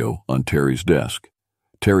radio on Terry's desk.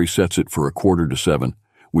 Terry sets it for 6:45,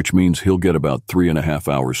 which means he'll get about 3.5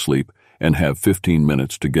 hours sleep and have 15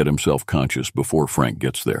 minutes to get himself conscious before Frank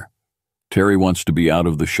gets there. Terry wants to be out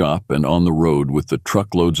of the shop and on the road with the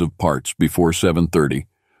truckloads of parts before 7:30,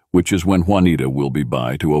 which is when Juanita will be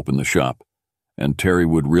by to open the shop, and Terry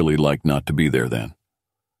would really like not to be there then.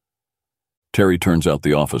 Terry turns out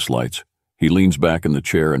the office lights. He leans back in the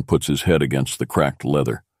chair and puts his head against the cracked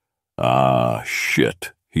leather. Ah,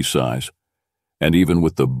 shit, he sighs. And even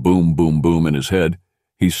with the boom, boom, boom in his head,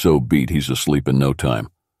 he's so beat he's asleep in no time.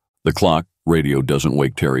 The clock, radio doesn't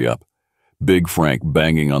wake Terry up. Big Frank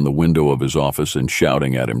banging on the window of his office and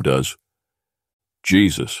shouting at him does.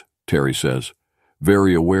 Jesus, Terry says,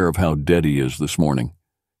 very aware of how dead he is this morning.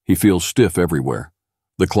 He feels stiff everywhere.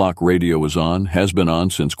 The clock radio is on, has been on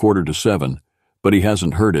since 6:45, but he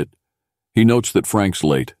hasn't heard it. He notes that Frank's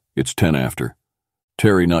late. It's 10 after.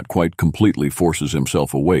 Terry not quite completely forces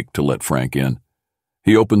himself awake to let Frank in.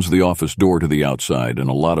 He opens the office door to the outside and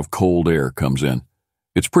a lot of cold air comes in.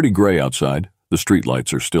 It's pretty gray outside. The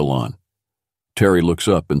streetlights are still on. Terry looks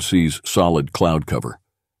up and sees solid cloud cover.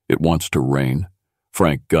 It wants to rain.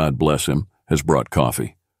 Frank, God bless him, has brought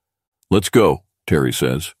coffee. Let's go, Terry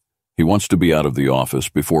says. He wants to be out of the office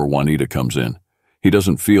before Juanita comes in. He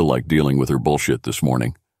doesn't feel like dealing with her bullshit this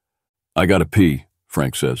morning. I gotta pee,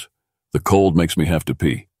 Frank says. The cold makes me have to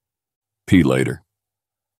pee. Pee later.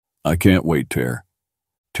 I can't wait,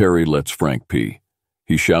 Terry lets Frank pee.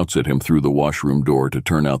 He shouts at him through the washroom door to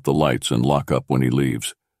turn out the lights and lock up when he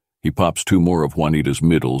leaves. He pops 2 more of Juanita's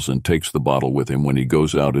middles and takes the bottle with him when he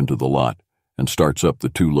goes out into the lot and starts up the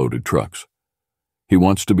 2 loaded trucks. He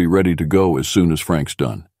wants to be ready to go as soon as Frank's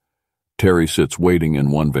done. Terry sits waiting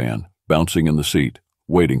in one van, bouncing in the seat,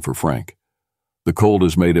 waiting for Frank. The cold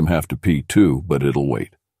has made him have to pee too, but it'll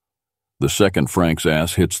wait. The second Frank's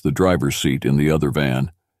ass hits the driver's seat in the other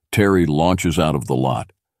van, Terry launches out of the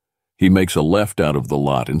lot. He makes a left out of the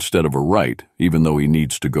lot instead of a right, even though he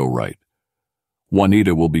needs to go right.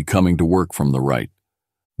 Juanita will be coming to work from the right.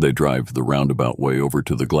 They drive the roundabout way over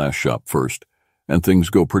to the glass shop first, and things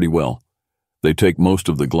go pretty well. They take most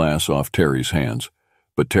of the glass off Terry's hands,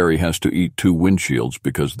 but Terry has to eat 2 windshields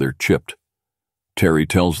because they're chipped. Terry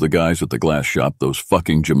tells the guys at the glass shop those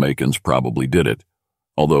fucking Jamaicans probably did it,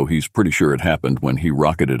 although he's pretty sure it happened when he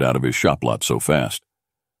rocketed out of his shop lot so fast.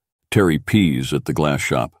 Terry pees at the glass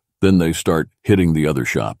shop, then they start hitting the other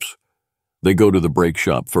shops. They go to the brake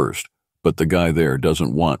shop first, but the guy there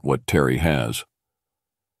doesn't want what Terry has.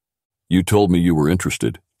 You told me you were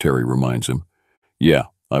interested, Terry reminds him. Yeah,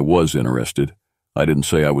 I was interested. I didn't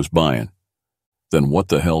say I was buying. Then what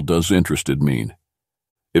the hell does interested mean?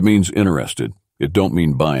 It means interested. It don't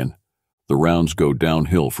mean buying. The rounds go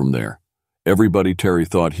downhill from there. Everybody Terry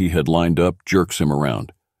thought he had lined up jerks him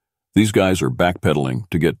around. These guys are backpedaling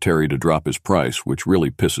to get Terry to drop his price, which really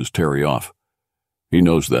pisses Terry off. He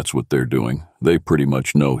knows that's what they're doing. They pretty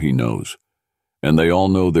much know he knows. And they all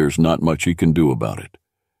know there's not much he can do about it.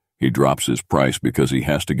 He drops his price because he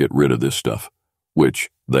has to get rid of this stuff, which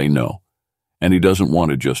they know. And he doesn't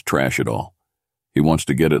want to just trash it all. He wants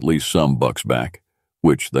to get at least some bucks back,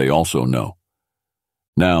 which they also know.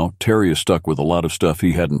 Now, Terry is stuck with a lot of stuff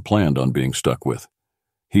he hadn't planned on being stuck with.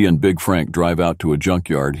 He and Big Frank drive out to a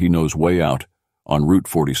junkyard he knows way out, on Route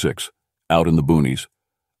 46, out in the boonies,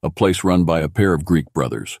 a place run by a pair of Greek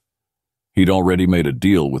brothers. He'd already made a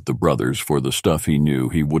deal with the brothers for the stuff he knew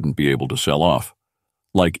he wouldn't be able to sell off,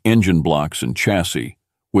 like engine blocks and chassis,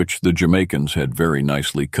 which the Jamaicans had very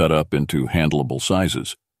nicely cut up into handleable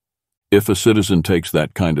sizes. If a citizen takes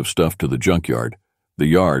that kind of stuff to the junkyard, the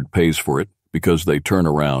yard pays for it because they turn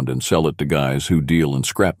around and sell it to guys who deal in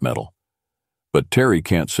scrap metal. But Terry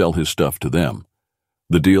can't sell his stuff to them.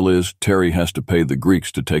 The deal is Terry has to pay the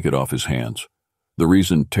Greeks to take it off his hands. The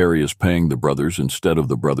reason Terry is paying the brothers instead of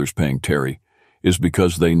the brothers paying Terry is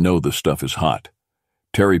because they know the stuff is hot.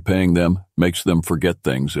 Terry paying them makes them forget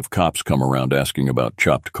things if cops come around asking about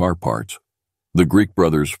chopped car parts. The Greek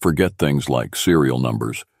brothers forget things like serial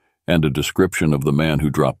numbers and a description of the man who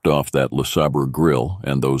dropped off that Le Sabre grill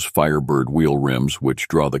and those Firebird wheel rims which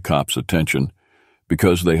draw the cops' attention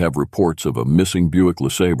because they have reports of a missing Buick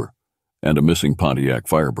LeSabre and a missing Pontiac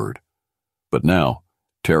Firebird. But now,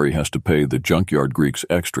 Terry has to pay the junkyard Greeks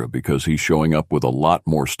extra because he's showing up with a lot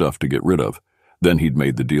more stuff to get rid of than he'd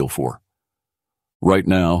made the deal for. Right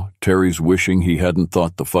now, Terry's wishing he hadn't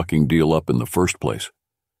thought the fucking deal up in the first place.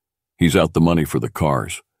 He's out the money for the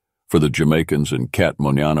cars. For the Jamaicans and Cat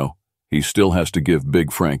Moniano, he still has to give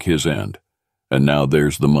Big Frank his end. And now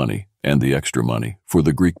there's the money, and the extra money, for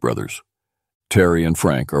the Greek brothers. Terry and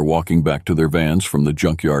Frank are walking back to their vans from the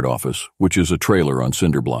junkyard office, which is a trailer on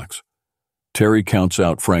cinder blocks. Terry counts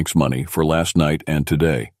out Frank's money for last night and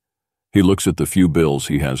today. He looks at the few bills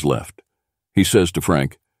he has left. He says to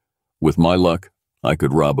Frank, "With my luck, I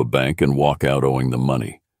could rob a bank and walk out owing them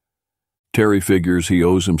money." Terry figures he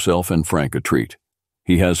owes himself and Frank a treat.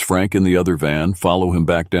 He has Frank in the other van follow him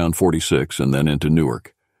back down 46 and then into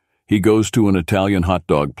Newark. He goes to an Italian hot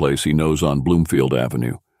dog place he knows on Bloomfield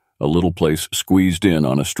Avenue, a little place squeezed in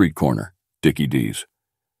on a street corner, Dickie D's.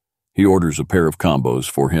 He orders a pair of combos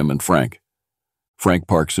for him and Frank. Frank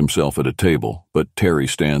parks himself at a table, but Terry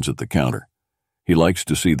stands at the counter. He likes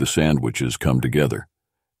to see the sandwiches come together.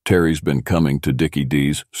 Terry's been coming to Dickie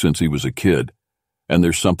D's since he was a kid, and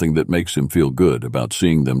there's something that makes him feel good about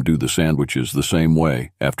seeing them do the sandwiches the same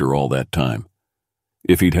way after all that time.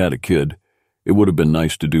 If he'd had a kid, it would have been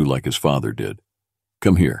nice to do like his father did.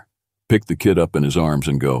 Come here, pick the kid up in his arms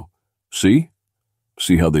and go, "See?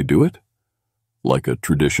 See how they do it?" Like a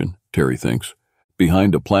tradition, Terry thinks.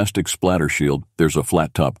 Behind a plastic splatter shield, there's a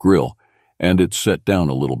flat-top grill, and it's set down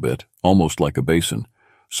a little bit, almost like a basin,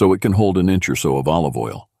 so it can hold an inch or so of olive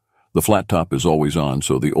oil. The flat top is always on,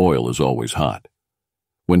 so the oil is always hot.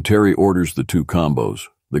 When Terry orders the 2 combos,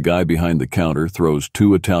 the guy behind the counter throws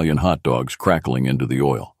 2 Italian hot dogs crackling into the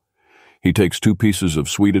oil. He takes 2 pieces of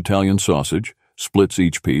sweet Italian sausage, splits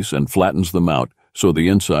each piece, and flattens them out so the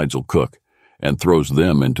insides will cook, and throws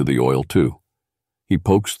them into the oil too. He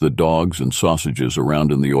pokes the dogs and sausages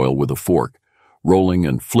around in the oil with a fork, rolling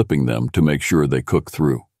and flipping them to make sure they cook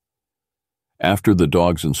through. After the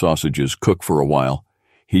dogs and sausages cook for a while,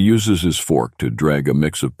 he uses his fork to drag a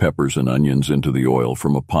mix of peppers and onions into the oil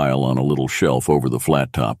from a pile on a little shelf over the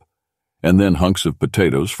flat top, and then hunks of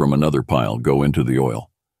potatoes from another pile go into the oil.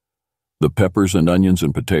 The peppers and onions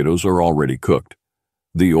and potatoes are already cooked.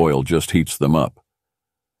 The oil just heats them up.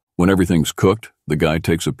 When everything's cooked, the guy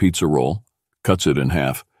takes a pizza roll, cuts it in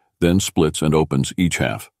half, then splits and opens each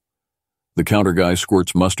half. The counter guy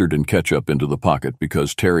squirts mustard and ketchup into the pocket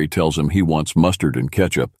because Terry tells him he wants mustard and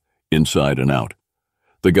ketchup inside and out.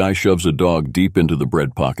 The guy shoves a dog deep into the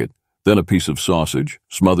bread pocket, then a piece of sausage,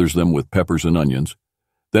 smothers them with peppers and onions.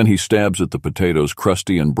 Then he stabs at the potatoes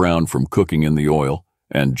crusty and brown from cooking in the oil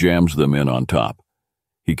and jams them in on top.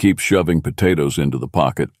 He keeps shoving potatoes into the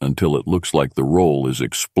pocket until it looks like the roll is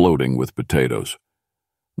exploding with potatoes.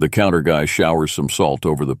 The counter guy showers some salt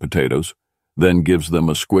over the potatoes, then gives them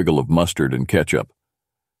a squiggle of mustard and ketchup.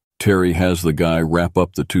 Terry has the guy wrap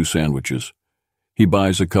up the 2 sandwiches. He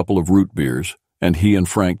buys a couple of root beers, and he and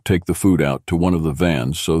Frank take the food out to one of the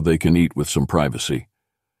vans so they can eat with some privacy.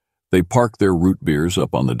 They park their root beers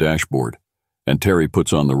up on the dashboard, and Terry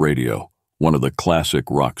puts on the radio, one of the classic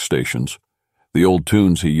rock stations, the old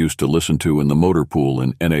tunes he used to listen to in the motor pool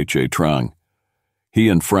in NHA Trang. He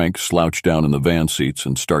and Frank slouch down in the van seats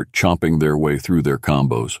and start chomping their way through their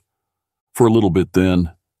combos. For a little bit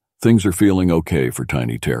then, things are feeling okay for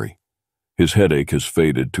Tiny Terry. His headache has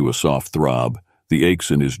faded to a soft throb. The aches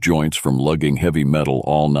in his joints from lugging heavy metal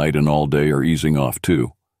all night and all day are easing off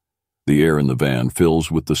too. The air in the van fills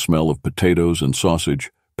with the smell of potatoes and sausage,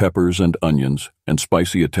 peppers and onions, and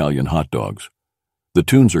spicy Italian hot dogs. The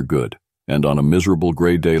tunes are good, and on a miserable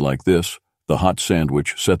gray day like this, the hot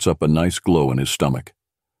sandwich sets up a nice glow in his stomach.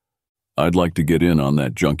 "I'd like to get in on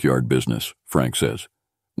that junkyard business," Frank says.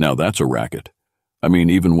 "Now that's a racket. I mean,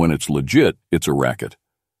 even when it's legit, it's a racket.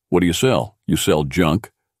 What do you sell? You sell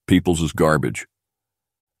junk. People's is garbage."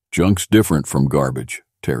 "Junk's different from garbage,"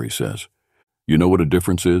 Terry says. "You know what a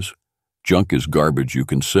difference is? Junk is garbage you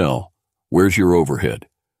can sell. Where's your overhead?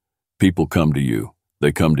 People come to you.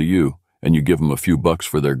 They come to you, and you give them a few bucks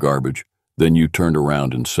for their garbage. Then you turn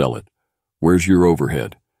around and sell it. Where's your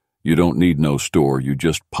overhead? You don't need no store, you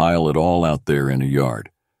just pile it all out there in a yard.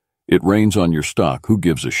 It rains on your stock, who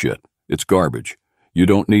gives a shit? It's garbage. You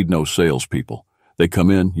don't need no salespeople. They come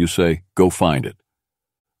in, you say, go find it."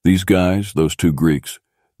 "These guys, those 2 Greeks,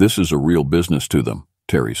 this is a real business to them,"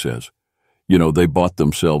 Terry says. "You know, they bought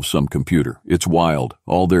themselves some computer. It's wild.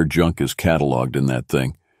 All their junk is cataloged in that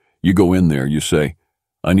thing. You go in there, you say,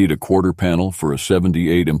 'I need a quarter panel for a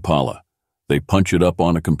 '78 Impala.' They punch it up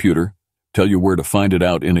on a computer, tell you where to find it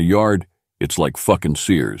out in a yard. It's like fucking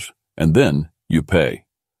Sears. And then you pay."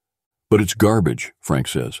 "But it's garbage," Frank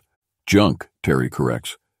says. "Junk," Terry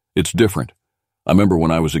corrects. "It's different. I remember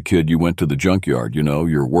when I was a kid, you went to the junkyard, you know,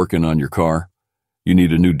 you're working on your car. You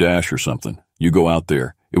need a new dash or something. You go out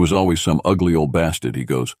there. It was always some ugly old bastard," he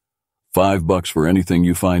goes. $5 for anything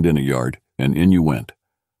you find in a yard, and in you went.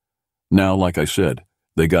 Now, like I said,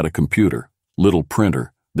 they got a computer, little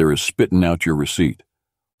printer, there is spitting out your receipt.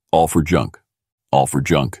 All for junk. All for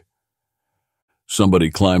junk. Somebody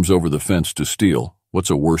climbs over the fence to steal. What's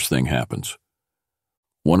a worse thing happens?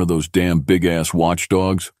 One of those damn big-ass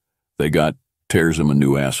watchdogs? They got Tears him a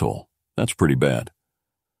new asshole. That's pretty bad.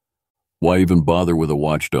 Why even bother with a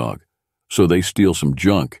watchdog? So they steal some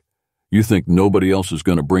junk. You think nobody else is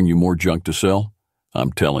going to bring you more junk to sell?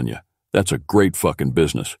 I'm telling you, that's a great fucking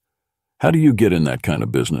business. How do you get in that kind of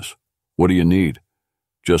business? What do you need?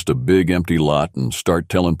 Just a big empty lot and start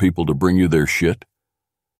telling people to bring you their shit?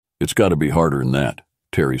 It's got to be harder than that,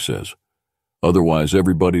 Terry says. Otherwise,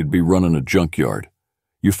 everybody'd be running a junkyard.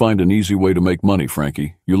 You find an easy way to make money,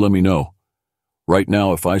 Frankie. You let me know. Right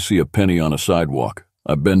now, if I see a penny on a sidewalk,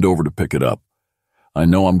 I bend over to pick it up. I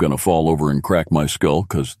know I'm going to fall over and crack my skull,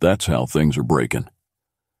 'cause that's how things are breaking.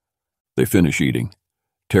 They finish eating.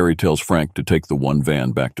 Terry tells Frank to take the one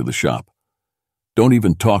van back to the shop. Don't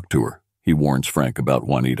even talk to her, he warns Frank about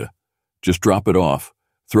Juanita. Just drop it off,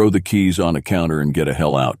 throw the keys on a counter and get a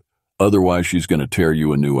hell out. Otherwise, she's going to tear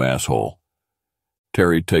you a new asshole.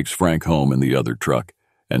 Terry takes Frank home in the other truck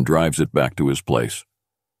and drives it back to his place.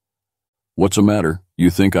 What's the matter? You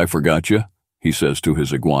think I forgot you? He says to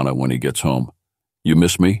his iguana when he gets home. You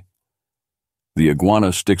miss me? The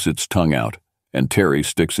iguana sticks its tongue out, and Terry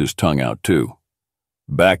sticks his tongue out too.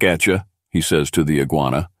 Back at ya, he says to the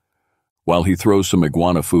iguana. While he throws some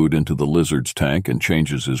iguana food into the lizard's tank and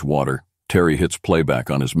changes his water, Terry hits playback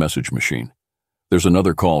on his message machine. There's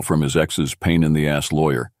another call from his ex's pain-in-the-ass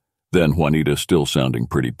lawyer, then Juanita still sounding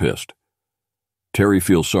pretty pissed. Terry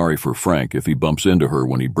feels sorry for Frank if he bumps into her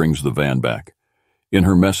when he brings the van back. In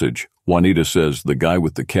her message, Juanita says the guy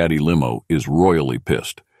with the caddy limo is royally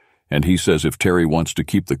pissed, and he says if Terry wants to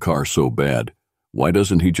keep the car so bad, why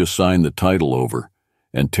doesn't he just sign the title over,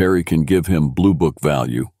 and Terry can give him blue book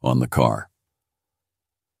value on the car.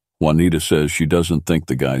 Juanita says she doesn't think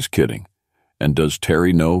the guy's kidding, and does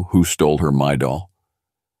Terry know who stole her My Doll?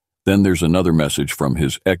 Then there's another message from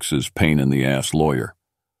his ex's pain-in-the-ass lawyer.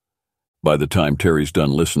 By the time Terry's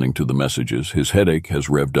done listening to the messages, his headache has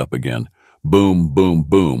revved up again. Boom, boom,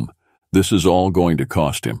 boom. This is all going to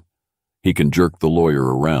cost him. He can jerk the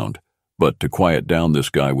lawyer around, but to quiet down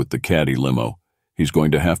this guy with the caddy limo, he's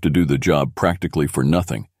going to have to do the job practically for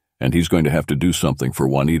nothing, and he's going to have to do something for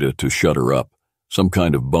Juanita to shut her up, some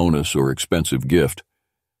kind of bonus or expensive gift.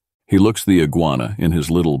 He looks the iguana in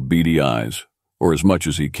his little beady eyes, or as much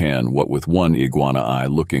as he can, what with one iguana eye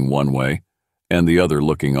looking one way and the other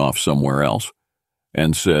looking off somewhere else,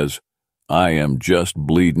 and says, I am just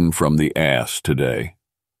bleeding from the ass today.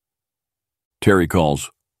 Terry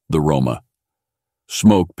calls the Roma.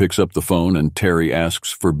 Smoke picks up the phone and Terry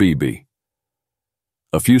asks for BB.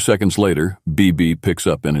 A few seconds later, BB picks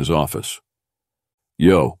up in his office.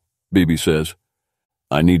 Yo, BB says.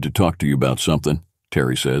 I need to talk to you about something,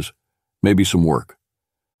 Terry says. Maybe some work.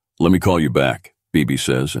 Let me call you back, BB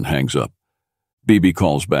says and hangs up. BB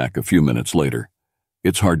calls back a few minutes later.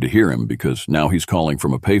 It's hard to hear him because now he's calling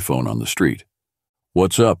from a payphone on the street.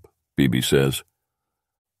 What's up? BB says.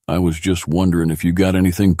 I was just wondering if you got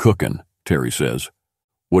anything cooking, Terry says.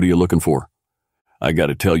 What are you looking for? I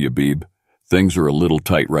gotta tell you, Beeb, things are a little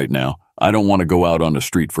tight right now. I don't want to go out on the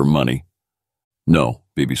street for money. No,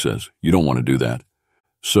 BB says, you don't want to do that.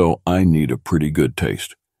 So I need a pretty good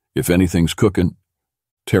taste. If anything's cooking,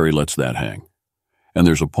 Terry lets that hang. And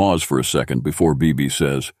there's a pause for a second before BB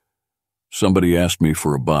says, somebody asked me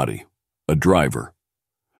for a body, a driver.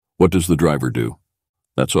 What does the driver do?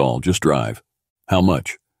 That's all, just drive. How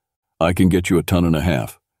much? I can get you 1.5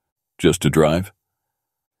 tons. Just to drive?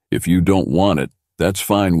 If you don't want it, that's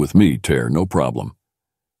fine with me, Ter, no problem.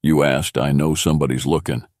 You asked, I know somebody's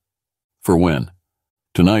looking. For when?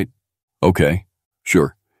 Tonight? Okay,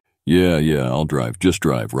 sure. Yeah, I'll drive. Just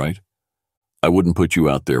drive, right? I wouldn't put you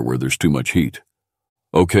out there where there's too much heat.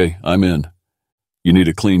 Okay, I'm in. You need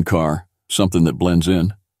a clean car, something that blends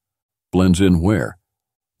in? Blends in where?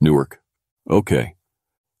 Newark. Okay.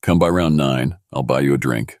 Come by around 9. I'll buy you a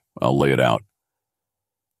drink. I'll lay it out.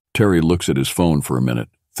 Terry looks at his phone for a minute,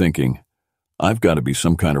 thinking, I've got to be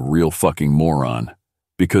some kind of real fucking moron,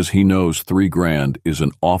 because he knows $3,000 is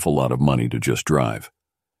an awful lot of money to just drive.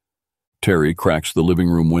 Terry cracks the living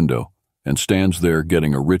room window and stands there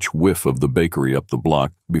getting a rich whiff of the bakery up the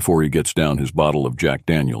block before he gets down his bottle of Jack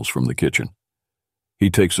Daniels from the kitchen.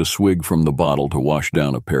 He takes a swig from the bottle to wash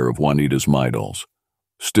down a pair of Juanita's My Dolls.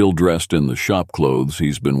 Still dressed in the shop clothes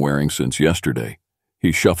he's been wearing since yesterday,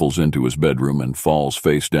 he shuffles into his bedroom and falls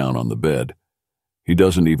face down on the bed. He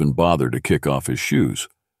doesn't even bother to kick off his shoes.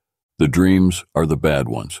 The dreams are the bad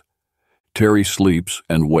ones. Terry sleeps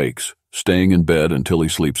and wakes, staying in bed until he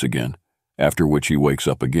sleeps again, after which he wakes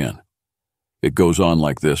up again. It goes on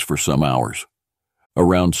like this for some hours.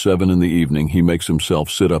 Around 7 in the evening, he makes himself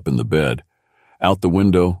sit up in the bed. Out the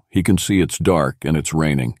window, he can see it's dark and it's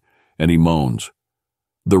raining, and he moans.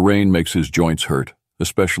 The rain makes his joints hurt,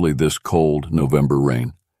 especially this cold November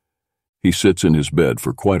rain. He sits in his bed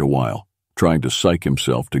for quite a while, trying to psych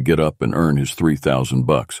himself to get up and earn his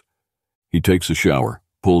 $3,000. He takes a shower,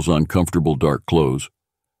 pulls on comfortable dark clothes,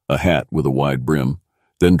 a hat with a wide brim,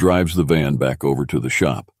 then drives the van back over to the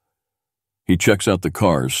shop. He checks out the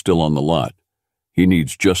cars still on the lot. He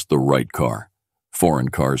needs just the right car. Foreign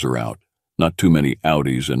cars are out, not too many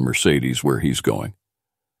Audis and Mercedes where he's going.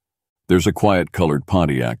 There's a quiet-colored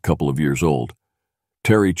Pontiac, couple of years old.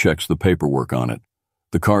 Terry checks the paperwork on it.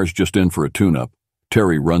 The car's just in for a tune-up.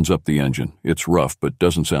 Terry runs up the engine. It's rough, but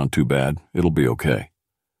doesn't sound too bad. It'll be okay.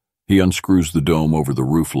 He unscrews the dome over the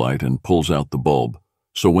roof light and pulls out the bulb,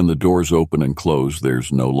 so when the doors open and close,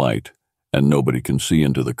 there's no light, and nobody can see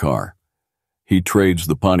into the car. He trades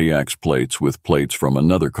the Pontiac's plates with plates from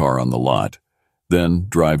another car on the lot, then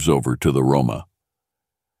drives over to the Roma.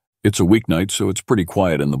 It's a weeknight, so it's pretty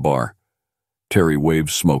quiet in the bar. Terry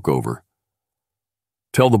waves Smoke over.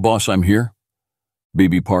 "Tell the boss I'm here."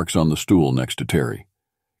 BB parks on the stool next to Terry.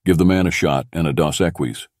 "Give the man a shot and a Dos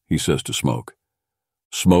Equis," he says to Smoke.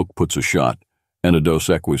 Smoke puts a shot and a Dos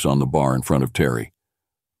Equis on the bar in front of Terry.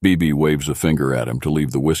 BB waves a finger at him to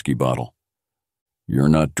leave the whiskey bottle. "You're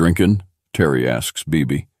not drinking?" Terry asks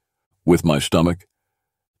BB. "With my stomach?"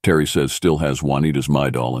 Terry says still has Juanita's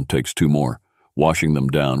Midol and takes 2 more, washing them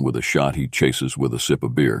down with a shot he chases with a sip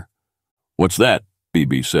of beer. "What's that?"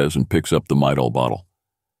 BB says and picks up the Midol bottle.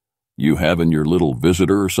 "You having your little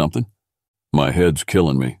visitor or something?" "My head's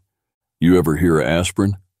killing me. You ever hear of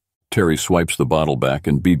aspirin?" Terry swipes the bottle back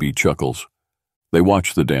and BB chuckles. They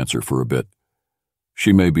watch the dancer for a bit.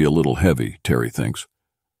 She may be a little heavy, Terry thinks,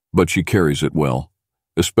 but she carries it well,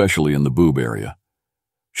 especially in the boob area.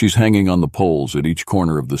 She's hanging on the poles at each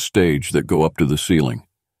corner of the stage that go up to the ceiling.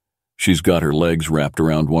 She's got her legs wrapped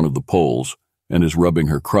around one of the poles and is rubbing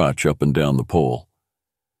her crotch up and down the pole.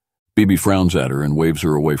 BB frowns at her and waves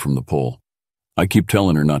her away from the pole. "I keep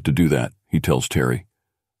telling her not to do that," he tells Terry.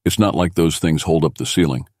 "It's not like those things hold up the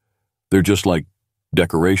ceiling. They're just like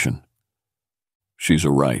decoration." She's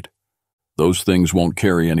right. Those things won't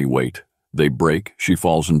carry any weight. They break, she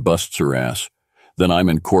falls and busts her ass. Then I'm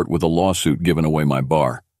in court with a lawsuit giving away my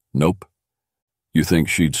bar. Nope. "You think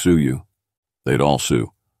she'd sue you?" "They'd all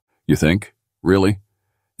sue." "You think? Really?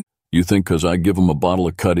 You think 'cause I give 'em a bottle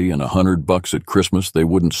of Cuddy and $100 at Christmas they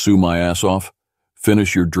wouldn't sue my ass off?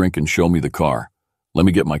 Finish your drink and show me the car. Let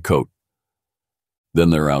me get my coat."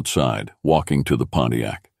 Then they're outside, walking to the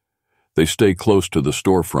Pontiac. They stay close to the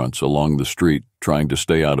storefronts along the street, trying to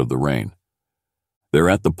stay out of the rain. They're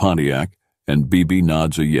at the Pontiac, and BB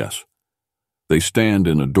nods a yes. They stand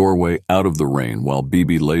in a doorway out of the rain while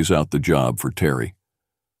BB lays out the job for Terry.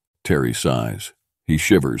 Terry sighs. He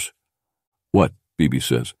shivers. "What?" BB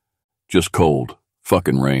says. "Just cold.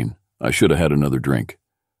 Fucking rain. I should have had another drink."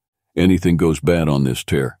 "Anything goes bad on this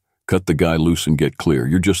tear, cut the guy loose and get clear.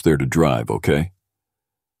 You're just there to drive, okay?"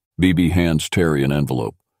 BB hands Terry an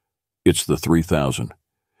envelope. It's the $3,000.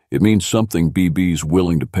 It means something BB's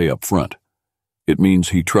willing to pay up front. It means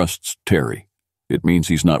he trusts Terry. It means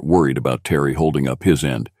he's not worried about Terry holding up his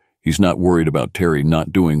end. He's not worried about Terry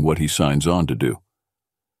not doing what he signs on to do.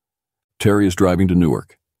 Terry is driving to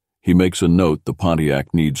Newark. He makes a note the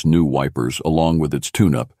Pontiac needs new wipers along with its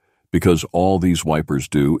tune-up because all these wipers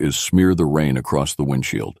do is smear the rain across the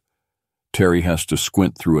windshield. Terry has to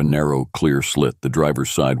squint through a narrow, clear slit the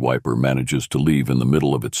driver's side wiper manages to leave in the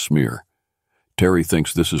middle of its smear. Terry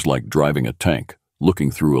thinks this is like driving a tank,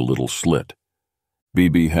 looking through a little slit.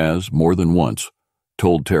 BB has, more than once,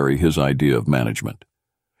 told Terry his idea of management.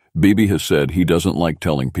 BB has said he doesn't like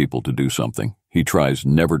telling people to do something. He tries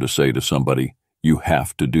never to say to somebody, "You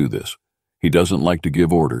have to do this." He doesn't like to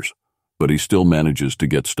give orders, but he still manages to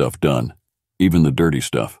get stuff done, even the dirty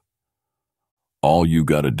stuff. "All you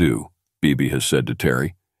gotta do," BB has said to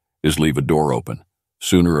Terry, "is leave a door open.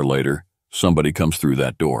 Sooner or later, somebody comes through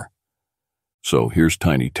that door." So here's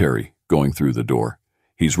Tiny Terry going through the door.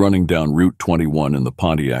 He's running down Route 21 in the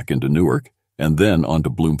Pontiac into Newark and then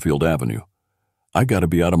onto Bloomfield Avenue. "I gotta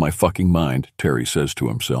be out of my fucking mind," Terry says to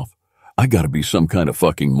himself. "I gotta be some kind of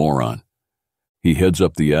fucking moron." He heads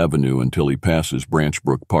up the avenue until he passes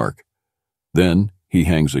Branchbrook Park. Then he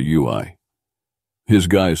hangs a UI. His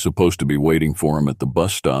guy is supposed to be waiting for him at the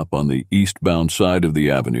bus stop on the eastbound side of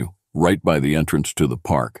the avenue, right by the entrance to the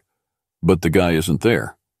park. But the guy isn't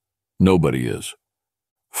there. Nobody is.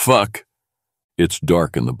 Fuck! It's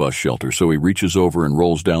dark in the bus shelter, so he reaches over and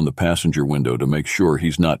rolls down the passenger window to make sure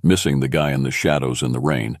he's not missing the guy in the shadows in the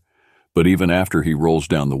rain. But even after he rolls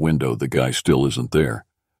down the window, the guy still isn't there.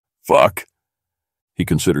 Fuck! He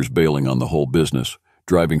considers bailing on the whole business,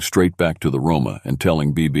 driving straight back to the Roma and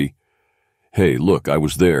telling BB, "Hey, look, I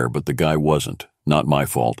was there, but the guy wasn't. Not my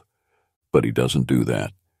fault. But he doesn't do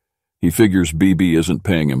that. He figures BB isn't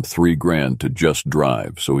paying him $3,000 to just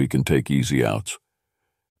drive so he can take easy outs.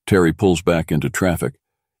 Terry pulls back into traffic,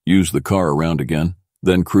 uses the car around again,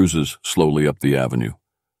 then cruises slowly up the avenue.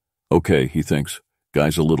 Okay, he thinks.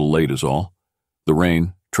 Guy's a little late is all. The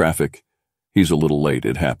rain, traffic. He's a little late,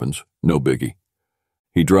 it happens. No biggie.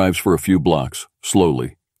 He drives for a few blocks,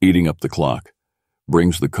 slowly, eating up the clock.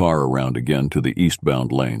 Brings the car around again to the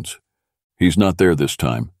eastbound lanes. He's not there this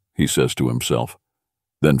time, he says to himself.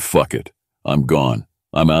 Then fuck it. I'm gone.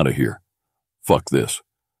 I'm out of here. Fuck this.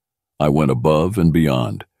 I went above and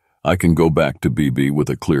beyond. I can go back to BB with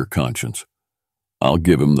a clear conscience. I'll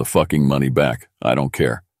give him the fucking money back. I don't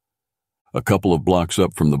care. A couple of blocks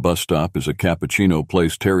up from the bus stop is a cappuccino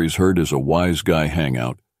place Terry's heard is a wise guy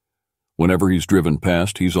hangout. Whenever he's driven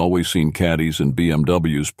past, he's always seen caddies and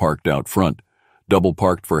BMWs parked out front, double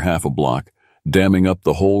parked for half a block, damming up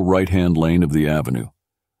the whole right-hand lane of the avenue.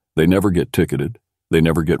 They never get ticketed. They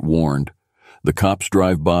never get warned. The cops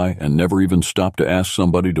drive by and never even stop to ask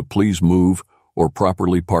somebody to please move or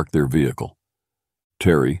properly park their vehicle.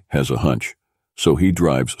 Terry has a hunch, so he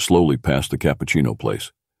drives slowly past the cappuccino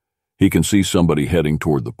place. He can see somebody heading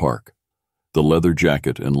toward the park. The leather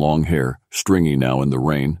jacket and long hair, stringy now in the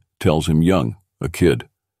rain, tells him young, a kid.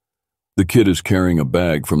 The kid is carrying a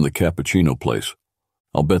bag from the cappuccino place.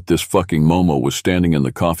 I'll bet this fucking Momo was standing in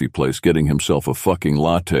the coffee place getting himself a fucking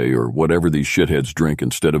latte or whatever these shitheads drink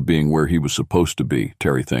instead of being where he was supposed to be,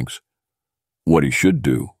 Terry thinks. What he should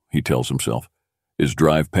do, he tells himself, is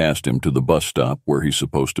drive past him to the bus stop where he's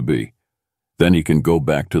supposed to be. Then he can go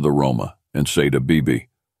back to the Roma and say to BB,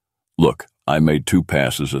 look, I made 2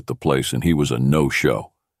 passes at the place and he was a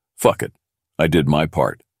no-show. Fuck it. I did my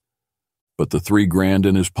part. But the $3,000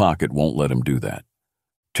 in his pocket won't let him do that.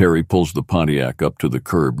 Terry pulls the Pontiac up to the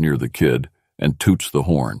curb near the kid and toots the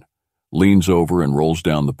horn, leans over and rolls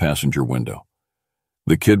down the passenger window.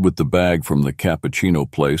 The kid with the bag from the cappuccino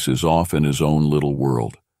place is off in his own little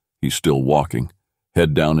world. He's still walking,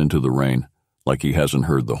 head down into the rain, like he hasn't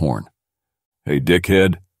heard the horn. Hey,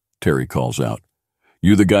 dickhead, Terry calls out.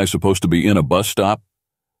 You the guy supposed to be in a bus stop?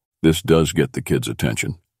 This does get the kid's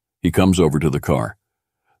attention. He comes over to the car.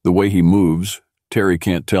 The way he moves, Terry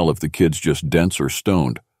can't tell if the kid's just dense or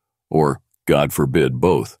stoned, or, God forbid,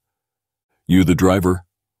 both. You the driver?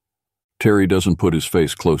 Terry doesn't put his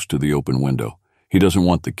face close to the open window. He doesn't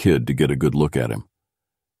want the kid to get a good look at him.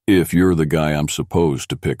 If you're the guy I'm supposed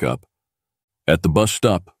to pick up. At the bus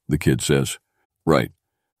stop, the kid says. Right.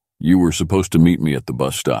 You were supposed to meet me at the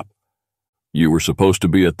bus stop. You were supposed to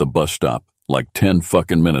be at the bus stop like 10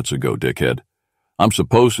 fucking minutes ago, dickhead. I'm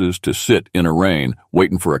supposed to sit in a rain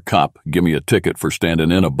waiting for a cop give me a ticket for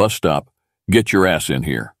standing in a bus stop. Get your ass in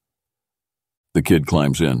here. The kid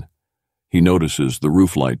climbs in. He notices the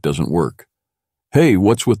roof light doesn't work. Hey,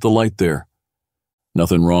 what's with the light there?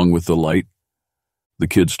 Nothing wrong with the light. The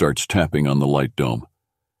kid starts tapping on the light dome.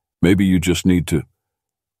 Maybe you just need to...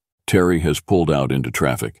 Terry has pulled out into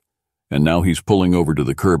traffic, and now he's pulling over to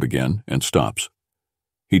the curb again and stops.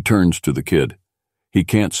 He turns to the kid. He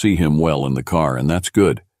can't see him well in the car, and that's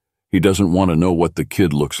good. He doesn't want to know what the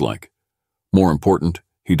kid looks like. More important,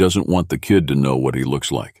 he doesn't want the kid to know what he looks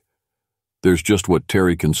like. There's just what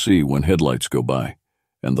Terry can see when headlights go by,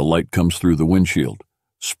 and the light comes through the windshield,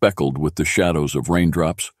 speckled with the shadows of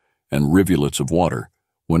raindrops and rivulets of water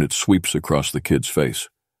when it sweeps across the kid's face.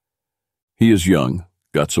 He is young,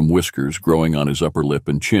 got some whiskers growing on his upper lip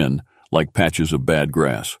and chin like patches of bad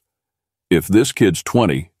grass. If this kid's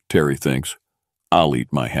 20, Terry thinks, I'll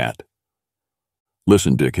eat my hat.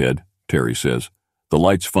 Listen, dickhead, Terry says, the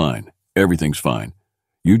light's fine. Everything's fine.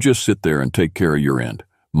 You just sit there and take care of your end.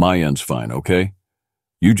 My end's fine, okay?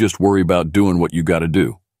 You just worry about doing what you gotta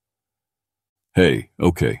do. Hey,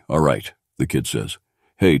 okay, all right, the kid says.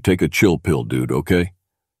 Hey, take a chill pill, dude, okay?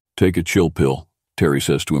 Take a chill pill, Terry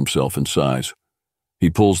says to himself and sighs. He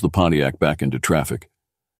pulls the Pontiac back into traffic.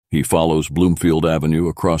 He follows Bloomfield Avenue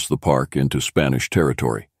across the park into Spanish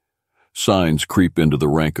territory. Signs creep into the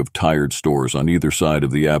rank of tired stores on either side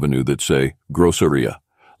of the avenue that say Groceria,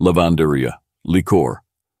 Lavanderia, Licor.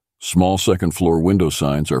 Small second-floor window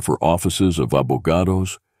signs are for offices of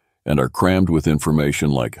abogados and are crammed with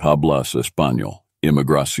information like hablas español,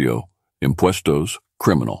 inmigracio, impuestos,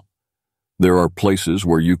 criminal. There are places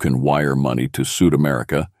where you can wire money to Sud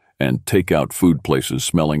America and take out food places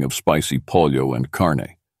smelling of spicy pollo and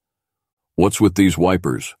carne. What's with these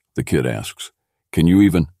wipers? The kid asks. Can you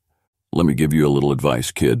even... Let me give you a little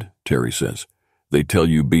advice, kid, Terry says. They tell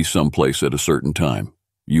you be someplace at a certain time.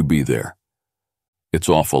 You be there. It's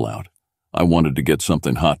awful out. I wanted to get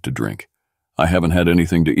something hot to drink. I haven't had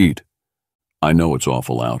anything to eat. I know it's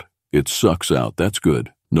awful out. It sucks out, that's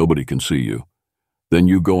good. Nobody can see you. Then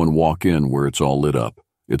you go and walk in where it's all lit up.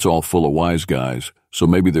 It's all full of wise guys, so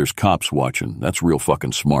maybe there's cops watching. That's real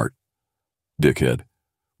fucking smart. Dickhead.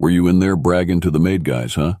 Were you in there bragging to the maid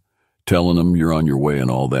guys, huh? Telling them you're on your way and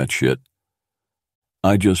all that shit?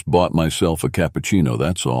 I just bought myself a cappuccino,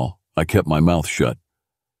 that's all. I kept my mouth shut.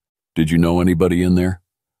 Did you know anybody in there?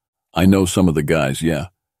 I know some of the guys, yeah.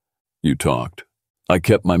 You talked. I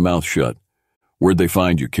kept my mouth shut. Where'd they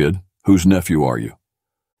find you, kid? Whose nephew are you?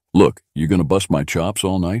 Look, you gonna bust my chops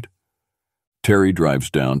all night? Terry drives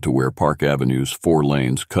down to where Park Avenue's 4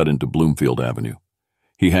 lanes cut into Bloomfield Avenue.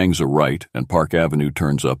 He hangs a right and Park Avenue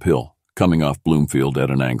turns uphill, coming off Bloomfield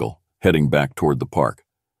at an angle, heading back toward the park.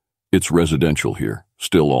 It's residential here,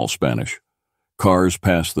 still all Spanish. Cars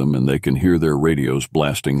pass them and they can hear their radios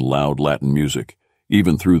blasting loud Latin music,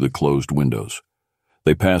 even through the closed windows.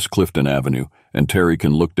 They pass Clifton Avenue, and Terry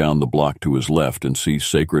can look down the block to his left and see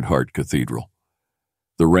Sacred Heart Cathedral.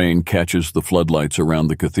 The rain catches the floodlights around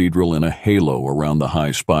the cathedral in a halo around the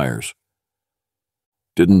high spires.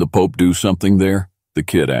 Didn't the Pope do something there? The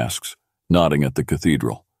kid asks, nodding at the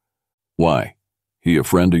cathedral. Why? He a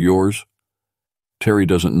friend of yours? Terry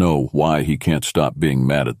doesn't know why he can't stop being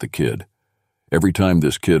mad at the kid. Every time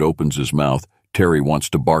this kid opens his mouth, Terry wants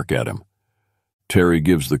to bark at him. Terry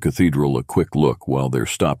gives the cathedral a quick look while they're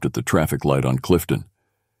stopped at the traffic light on Clifton.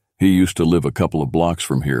 He used to live a couple of blocks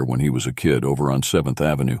from here when he was a kid over on 7th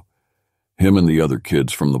Avenue. Him and the other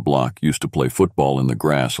kids from the block used to play football in the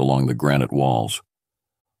grass along the granite walls.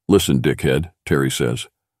 Listen, dickhead, Terry says.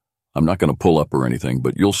 I'm not going to pull up or anything,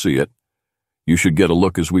 but you'll see it. You should get a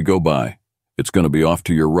look as we go by. It's going to be off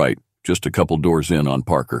to your right, just a couple doors in on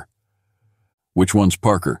Parker. Which one's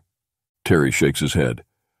Parker? Terry shakes his head.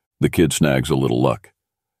 The kid snags a little luck.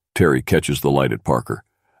 Terry catches the light at Parker,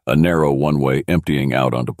 a narrow one-way emptying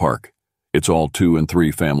out onto Park. It's all 2- and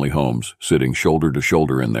 3-family homes, sitting shoulder to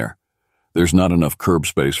shoulder in there. There's not enough curb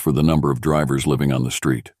space for the number of drivers living on the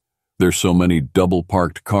street. There's so many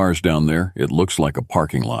double-parked cars down there, it looks like a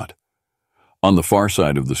parking lot. On the far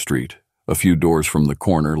side of the street, a few doors from the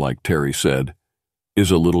corner, like Terry said,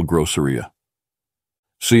 is a little groceria.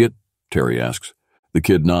 See it? Terry asks. The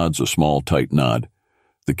kid nods a small, tight nod.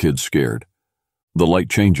 The kid's scared. The light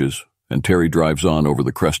changes, and Terry drives on over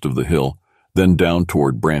the crest of the hill, then down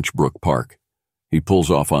toward Branch Brook Park. He pulls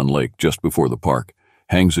off on Lake just before the park,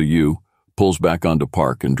 hangs a U, pulls back onto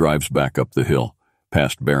Park and drives back up the hill,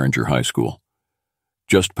 past Barringer High School.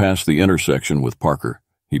 Just past the intersection with Parker,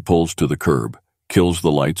 he pulls to the curb, kills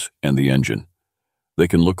the lights and the engine. They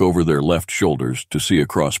can look over their left shoulders to see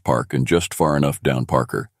across Park and just far enough down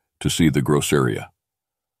Parker to see the groceria.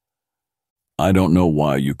 I don't know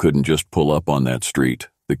why you couldn't just pull up on that street,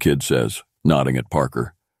 the kid says, nodding at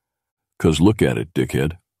Parker. 'Cause look at it,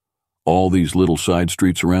 dickhead. All these little side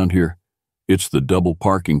streets around here, it's the double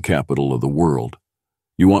parking capital of the world.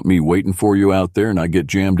 You want me waiting for you out there and I get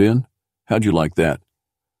jammed in? How'd you like that?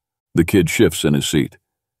 The kid shifts in his seat.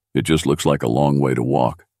 It just looks like a long way to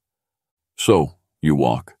walk. So, you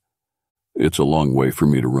walk. It's a long way for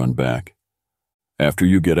me to run back. After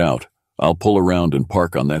you get out, I'll pull around and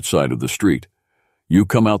park on that side of the street. You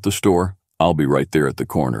come out the store, I'll be right there at the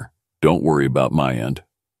corner. Don't worry about my end.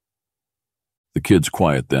 The kid's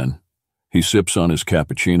quiet then. He sips on his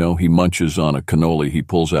cappuccino, he munches on a cannoli he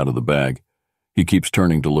pulls out of the bag. He keeps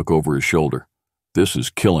turning to look over his shoulder. This is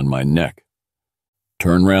killing my neck.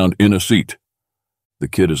 Turn round in a seat. The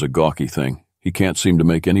kid is a gawky thing. He can't seem to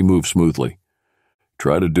make any move smoothly.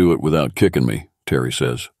 Try to do it without kicking me, Terry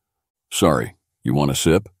says. Sorry, you want a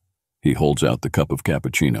sip? He holds out the cup of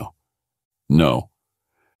cappuccino. No.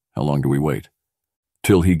 How long do we wait?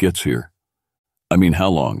 Till he gets here. I mean, how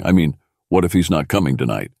long? What if he's not coming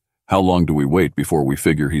tonight? How long do we wait before we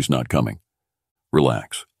figure he's not coming?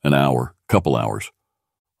 Relax. An hour, couple hours.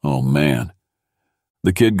 Oh, man.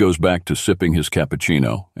 The kid goes back to sipping his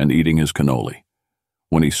cappuccino and eating his cannoli.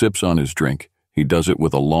 When he sips on his drink, he does it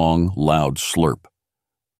with a long, loud slurp.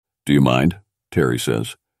 Do you mind? Terry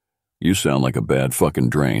says. You sound like a bad fucking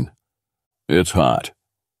drain. It's hot.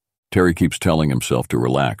 Terry keeps telling himself to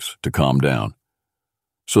relax, to calm down.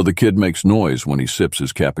 So the kid makes noise when he sips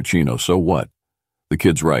his cappuccino, so what? The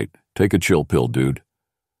kid's right. Take a chill pill, dude.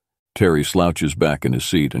 Terry slouches back in his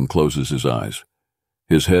seat and closes his eyes.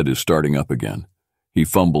 His head is starting up again. He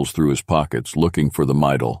fumbles through his pockets looking for the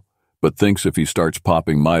Midol, but thinks if he starts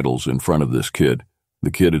popping Midols in front of this kid,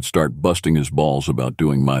 the kid would start busting his balls about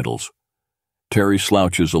doing Midols. Terry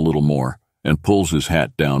slouches a little more and pulls his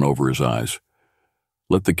hat down over his eyes.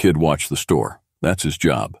 Let the kid watch the store. That's his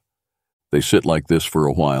job. They sit like this for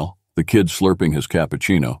a while, the kid slurping his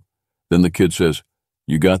cappuccino. Then the kid says,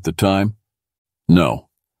 You got the time? No.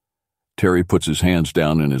 Terry puts his hands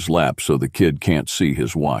down in his lap so the kid can't see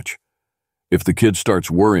his watch. If the kid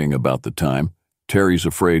starts worrying about the time, Terry's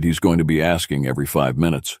afraid he's going to be asking every 5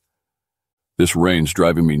 minutes. "This rain's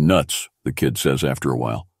driving me nuts," the kid says after a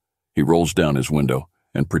while. He rolls down his window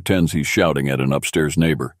and pretends he's shouting at an upstairs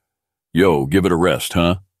neighbor. "Yo, give it a rest,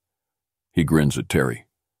 huh?" He grins at Terry.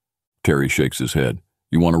 Terry shakes his head.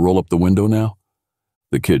 "You want to roll up the window now?"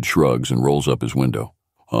 The kid shrugs and rolls up his window.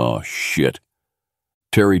 "Oh, shit."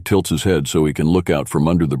 Terry tilts his head so he can look out from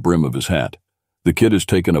under the brim of his hat. The kid has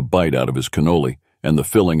taken a bite out of his cannoli, and the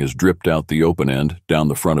filling has dripped out the open end down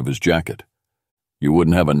the front of his jacket. "You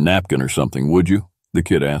wouldn't have a napkin or something, would you?" the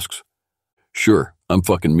kid asks. "Sure, I'm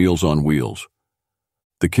fucking Meals on Wheels."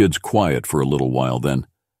 The kid's quiet for a little while then.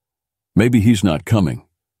 "Maybe he's not coming.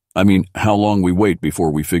 I mean, how long we wait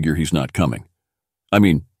before we figure he's not coming? I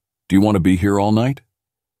mean, do you want to be here all night?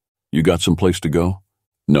 You got someplace to go?"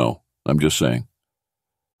 "No, I'm just saying."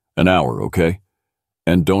 "An hour, okay?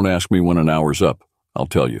 And don't ask me when an hour's up. I'll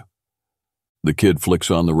tell you." The kid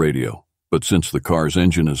flicks on the radio, but since the car's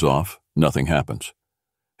engine is off, nothing happens.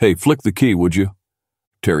 "Hey, flick the key, would you?"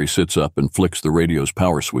 Terry sits up and flicks the radio's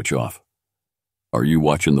power switch off. "Are you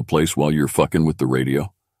watching the place while you're fucking with the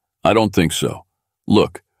radio?" "I don't think so.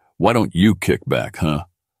 Look, why don't you kick back, huh?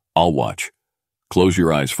 I'll watch. Close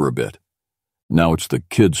your eyes for a bit." Now it's the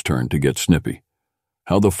kid's turn to get snippy.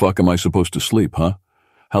 "How the fuck am I supposed to sleep, huh?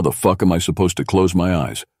 How the fuck am I supposed to close my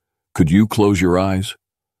eyes? Could you close your eyes?"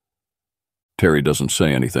 Terry doesn't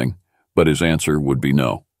say anything, but his answer would be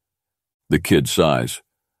no. The kid sighs.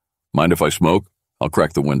 "Mind if I smoke? I'll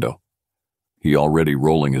crack the window." He already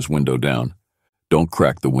rolling his window down. "Don't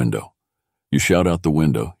crack the window. You shout out the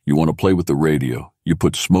window. You want to play with the radio. You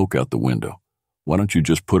put smoke out the window. Why don't you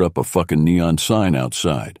just put up a fucking neon sign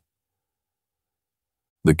outside?"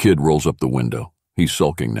 The kid rolls up the window. He's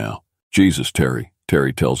sulking now. "Jesus, Terry,"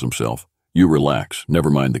 Terry tells himself. "You relax. Never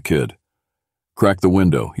mind the kid." "Crack the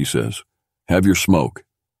window," he says. "Have your smoke."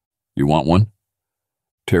 "You want one?"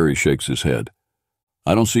 Terry shakes his head.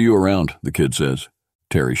 "I don't see you around," the kid says.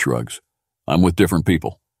 Terry shrugs. "I'm with different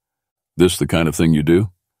people." "This the kind of thing you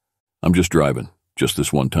do?" "I'm just driving, just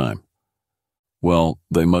this one time." "Well,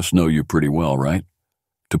 they must know you pretty well, right?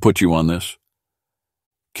 To put you on this?"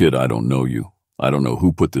 "Kid, I don't know you. I don't know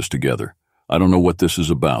who put this together. I don't know what this is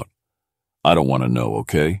about. I don't want to know,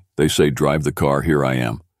 okay? They say drive the car, here I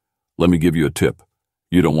am. Let me give you a tip.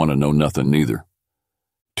 You don't want to know nothing neither."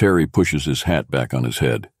 Terry pushes his hat back on his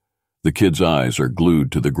head. The kid's eyes are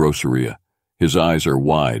glued to the groceria. His eyes are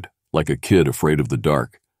wide, like a kid afraid of the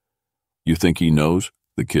dark. "You think he knows?"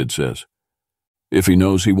 the kid says. "If he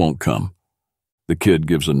knows, he won't come." The kid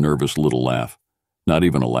gives a nervous little laugh. Not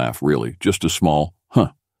even a laugh, really, just a small,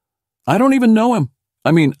 huh. "I don't even know him.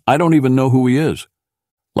 I don't even know who he is."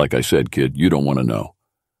 "Like I said, kid, you don't want to know."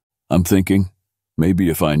 "I'm thinking, maybe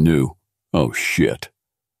if I knew." "Oh, shit."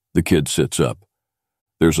 The kid sits up.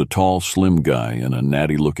 There's a tall, slim guy in a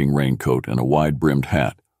natty-looking raincoat and a wide-brimmed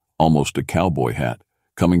hat, almost a cowboy hat,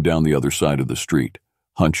 coming down the other side of the street,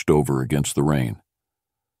 hunched over against the rain.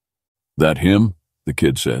 "That him?" the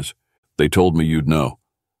kid says. "They told me you'd know."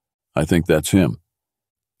 "I think that's him."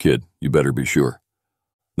 "Kid, you better be sure."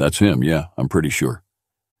 "That's him, yeah, I'm pretty sure."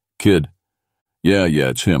 "Kid." Yeah,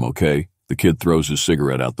 it's him, okay?" The kid throws his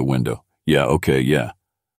cigarette out the window. "Yeah, okay, yeah."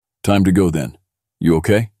 "Time to go then. You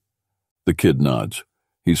okay?" The kid nods.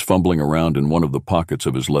 He's fumbling around in one of the pockets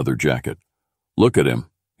of his leather jacket. Look at him.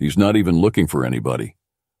 He's not even looking for anybody.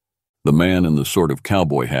 The man in the sort of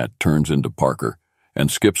cowboy hat turns into Parker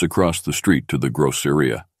and skips across the street to the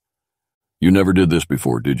groceria. "You never did this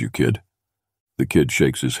before, did you, kid?" The kid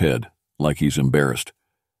shakes his head, like he's embarrassed.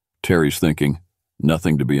 Terry's thinking,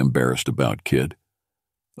 nothing to be embarrassed about, kid.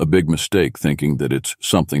 A big mistake thinking that it's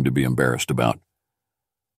something to be embarrassed about.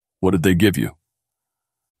 "What did they give you?"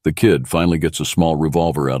 The kid finally gets a small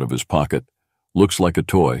revolver out of his pocket. Looks like a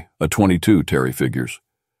toy, a .22, Terry figures.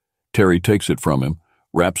 Terry takes it from him,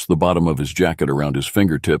 wraps the bottom of his jacket around his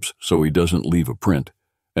fingertips so he doesn't leave a print,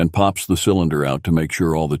 and pops the cylinder out to make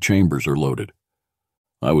sure all the chambers are loaded.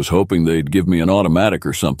 "I was hoping they'd give me an automatic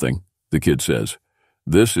or something," the kid says.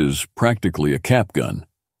 "This is practically a cap gun."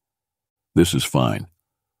 This is fine.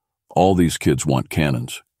 All these kids want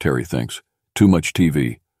cannons, Terry thinks. Too much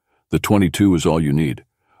TV. The .22 is all you need.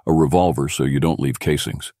 A revolver so you don't leave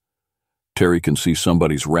casings. Terry can see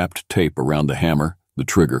somebody's wrapped tape around the hammer, the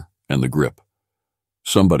trigger, and the grip.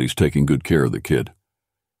 Somebody's taking good care of the kid.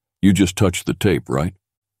 "You just touched the tape, right?"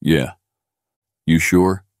 "Yeah." "You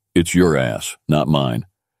sure? It's your ass, not mine."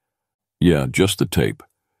 "Yeah, just the tape."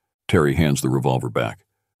 Terry hands the revolver back.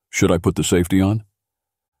 "Should I put the safety on?"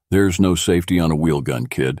 "There's no safety on a wheel gun,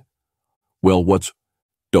 kid." "Well, what's..."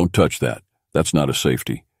 Don't touch that. That's not a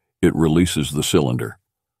safety. It releases the cylinder.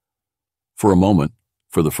 For a moment,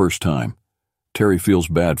 for the first time, Terry feels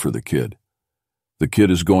bad for the kid. The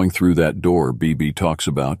kid is going through that door BB talks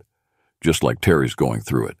about, just like Terry's going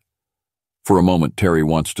through it. For a moment, Terry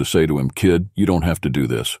wants to say to him, "Kid, you don't have to do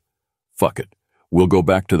this. Fuck it. We'll go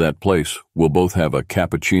back to that place. We'll both have a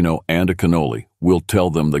cappuccino and a cannoli. We'll tell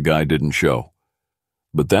them the guy didn't show."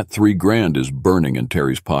 But that $3,000 is burning in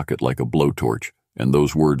Terry's pocket like a blowtorch, and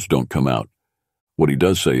those words don't come out. What he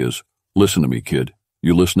does say is, "Listen to me, kid.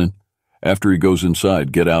 You listening? After he goes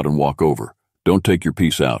inside, get out and walk over. Don't take your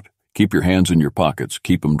piece out. Keep your hands in your pockets.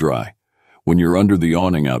 Keep them dry. When you're under the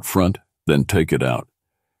awning out front, then take it out.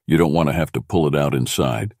 You don't want to have to pull it out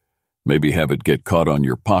inside. Maybe have it get caught on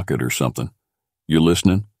your pocket or something. You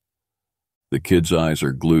listening?" The kid's eyes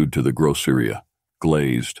are glued to the grosseria,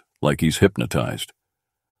 glazed, like he's hypnotized.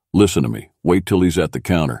 "Listen to me. Wait till he's at the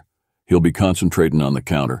counter. He'll be concentrating on the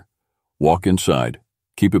counter. Walk inside.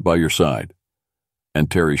 Keep it by your side."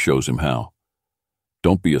 And Terry shows him how.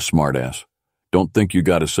 Don't be a smartass. Don't think you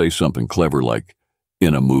gotta say something clever like,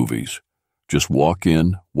 "in a movies." Just walk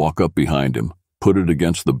in, walk up behind him, put it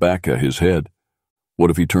against the back of his head. What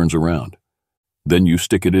if he turns around? Then you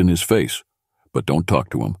stick it in his face. But don't talk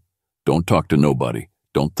to him. Don't talk to nobody.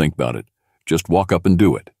 Don't think about it. Just walk up and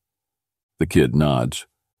do it. The kid nods.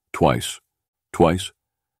 Twice. Twice?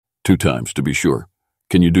 2 times, to be sure.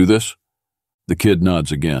 Can you do this? The kid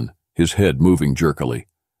nods again, his head moving jerkily.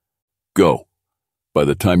 Go. By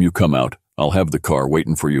the time you come out, I'll have the car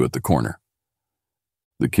waiting for you at the corner.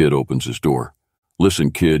 The kid opens his door.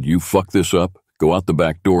 Listen, kid, you fuck this up, go out the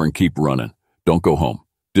back door and keep running. Don't go home.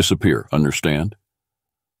 Disappear, understand?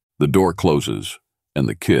 The door closes, and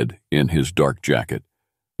the kid, in his dark jacket,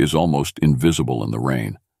 is almost invisible in the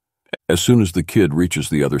rain. As soon as the kid reaches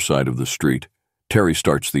the other side of the street, Terry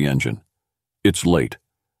starts the engine. It's late,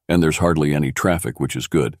 and there's hardly any traffic, which is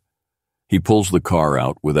good. He pulls the car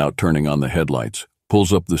out without turning on the headlights,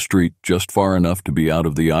 pulls up the street just far enough to be out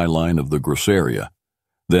of the eye line of the grosseria,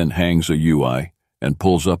 then hangs a UI and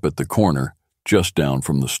pulls up at the corner just down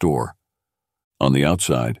from the store. On the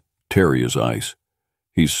outside, Terry is ice.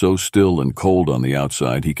 He's so still and cold on the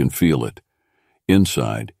outside he can feel it.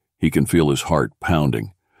 Inside, he can feel his heart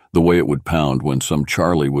pounding, the way it would pound when some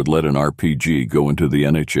Charlie would let an RPG go into the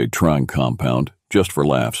NHA Trine compound just for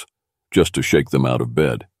laughs, just to shake them out of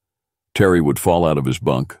bed. Terry would fall out of his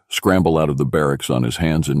bunk, scramble out of the barracks on his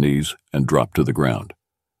hands and knees, and drop to the ground.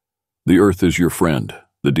 The earth is your friend,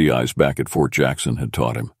 the DIs back at Fort Jackson had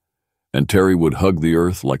taught him, and Terry would hug the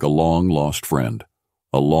earth like a long-lost friend,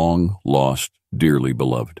 a long-lost, dearly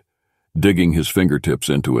beloved, digging his fingertips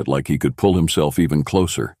into it like he could pull himself even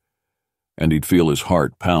closer, and he'd feel his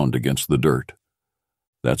heart pound against the dirt.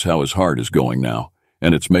 That's how his heart is going now,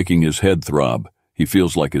 and it's making his head throb. He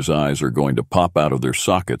feels like his eyes are going to pop out of their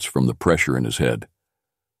sockets from the pressure in his head.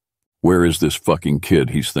 Where is this fucking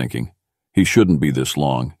kid, he's thinking. He shouldn't be this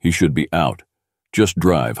long. He should be out. Just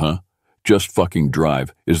drive, huh? Just fucking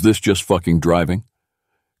drive. Is this just fucking driving?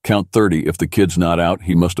 Count 30. If the kid's not out,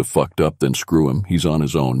 he must have fucked up, then screw him. He's on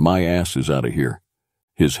his own. My ass is out of here.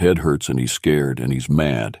 His head hurts and he's scared and he's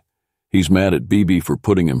mad. He's mad at BB for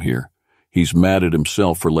putting him here. He's mad at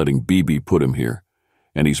himself for letting BB put him here.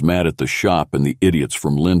 And he's mad at the shop and the idiots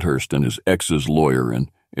from Lyndhurst and his ex's lawyer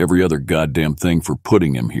and every other goddamn thing for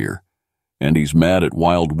putting him here. And he's mad at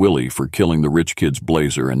Wild Willie for killing the rich kid's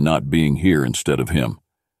blazer and not being here instead of him.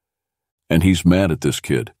 And he's mad at this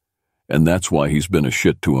kid. And that's why he's been a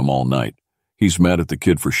shit to him all night. He's mad at the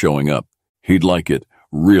kid for showing up. He'd like it,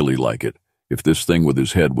 really like it, if this thing with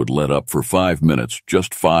his head would let up for 5 minutes,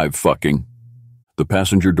 just 5 fucking. The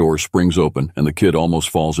passenger door springs open and the kid almost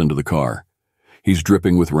falls into the car. He's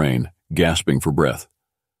dripping with rain, gasping for breath.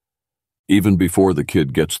 Even before the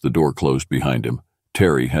kid gets the door closed behind him,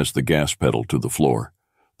 Terry has the gas pedal to the floor.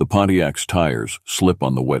 The Pontiac's tires slip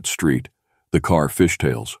on the wet street. The car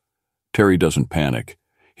fishtails. Terry doesn't panic.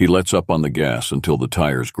 He lets up on the gas until the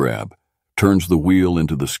tires grab, turns the wheel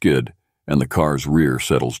into the skid, and the car's rear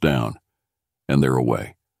settles down. And they're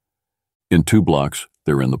away. In 2 blocks,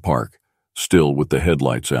 they're in the park, still with the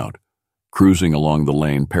headlights out, cruising along the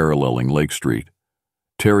lane paralleling Lake Street.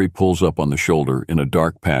 Terry pulls up on the shoulder in a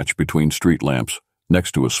dark patch between street lamps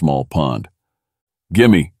next to a small pond.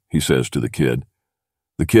 "Gimme," he says to the kid.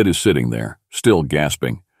 The kid is sitting there, still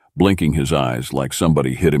gasping, blinking his eyes like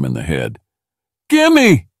somebody hit him in the head.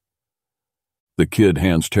 "Gimme!" The kid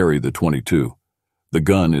hands Terry the .22. The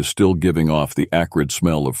gun is still giving off the acrid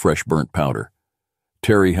smell of fresh burnt powder.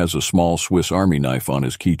 Terry has a small Swiss Army knife on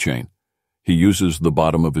his keychain. He uses the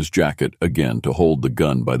bottom of his jacket again to hold the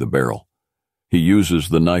gun by the barrel. He uses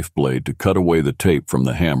the knife blade to cut away the tape from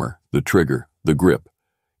the hammer, the trigger, the grip,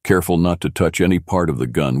 careful not to touch any part of the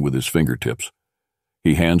gun with his fingertips.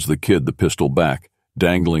 He hands the kid the pistol back,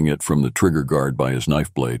 dangling it from the trigger guard by his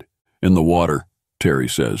knife blade. "In the water," Terry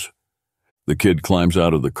says. The kid climbs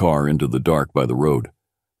out of the car into the dark by the road.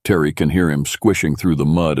 Terry can hear him squishing through the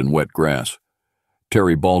mud and wet grass.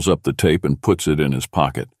 Terry balls up the tape and puts it in his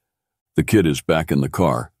pocket. The kid is back in the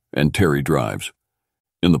car, and Terry drives.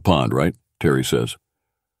 "In the pond, right?" Terry says.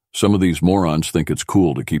 "Some of these morons think it's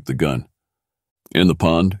cool to keep the gun." "In the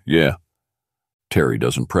pond, yeah." Terry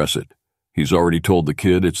doesn't press it. He's already told the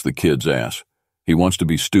kid it's the kid's ass. He wants to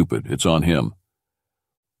be stupid. It's on him.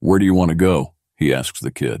 "Where do you want to go?" he asks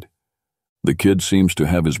the kid. The kid seems to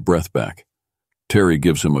have his breath back. Terry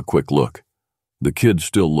gives him a quick look. The kid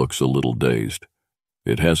still looks a little dazed.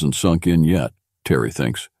 It hasn't sunk in yet, Terry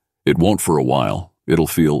thinks. It won't for a while. It'll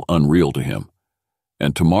feel unreal to him.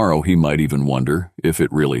 And tomorrow he might even wonder if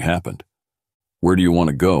it really happened. "Where do you want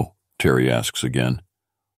to go?" Terry asks again.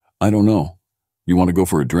 "I don't know. You want to go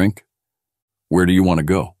for a drink?" "Where do you want to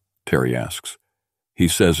go?" Terry asks. He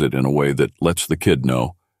says it in a way that lets the kid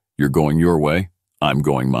know, "You're going your way, I'm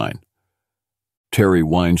going mine." Terry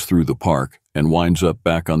winds through the park and winds up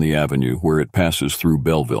back on the avenue where it passes through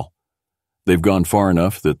Belleville. They've gone far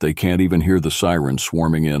enough that they can't even hear the sirens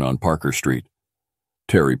swarming in on Parker Street.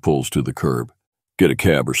 Terry pulls to the curb. "Get a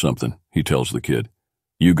cab or something," he tells the kid.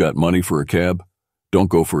 "You got money for a cab? Don't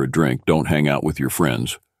go for a drink, don't hang out with your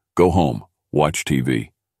friends. Go home, watch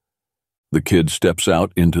TV." The kid steps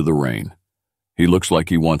out into the rain. He looks like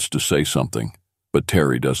he wants to say something, but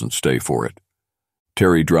Terry doesn't stay for it.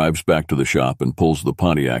 Terry drives back to the shop and pulls the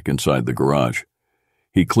Pontiac inside the garage.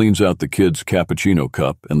 He cleans out the kid's cappuccino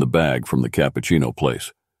cup and the bag from the cappuccino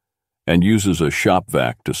place, and uses a shop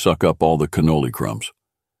vac to suck up all the cannoli crumbs.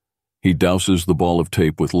 He douses the ball of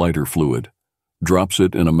tape with lighter fluid, drops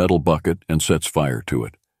it in a metal bucket, and sets fire to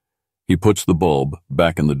it. He puts the bulb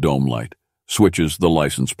back in the dome light, switches the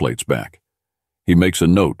license plates back. He makes a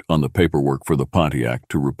note on the paperwork for the Pontiac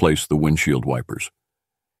to replace the windshield wipers.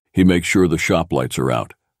 He makes sure the shop lights are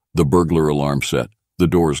out, the burglar alarm set, the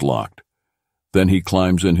doors locked. Then he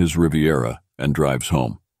climbs in his Riviera and drives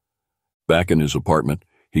home. Back in his apartment,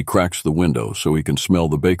 he cracks the window so he can smell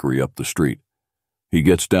the bakery up the street. He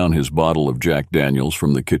gets down his bottle of Jack Daniels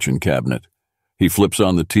from the kitchen cabinet. He flips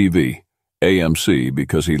on the TV, AMC,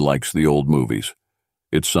 because he likes the old movies.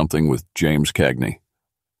 It's something with James Cagney.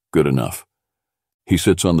 Good enough. He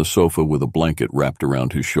sits on the sofa with a blanket wrapped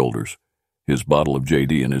around his shoulders, his bottle of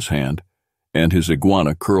JD in his hand, and his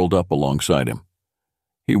iguana curled up alongside him.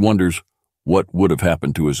 He wonders what would have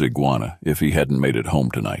happened to his iguana if he hadn't made it home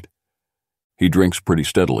tonight. He drinks pretty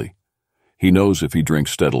steadily. He knows if he drinks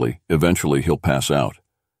steadily, eventually he'll pass out.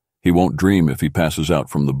 He won't dream if he passes out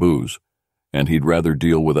from the booze, and he'd rather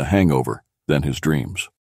deal with a hangover than his dreams.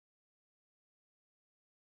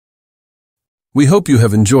 We hope you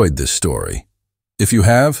have enjoyed this story. If you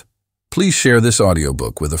have, please share this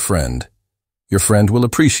audiobook with a friend. Your friend will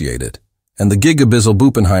appreciate it, and the Gigabizzle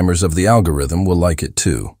Bupenheimers of the algorithm will like it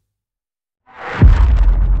too.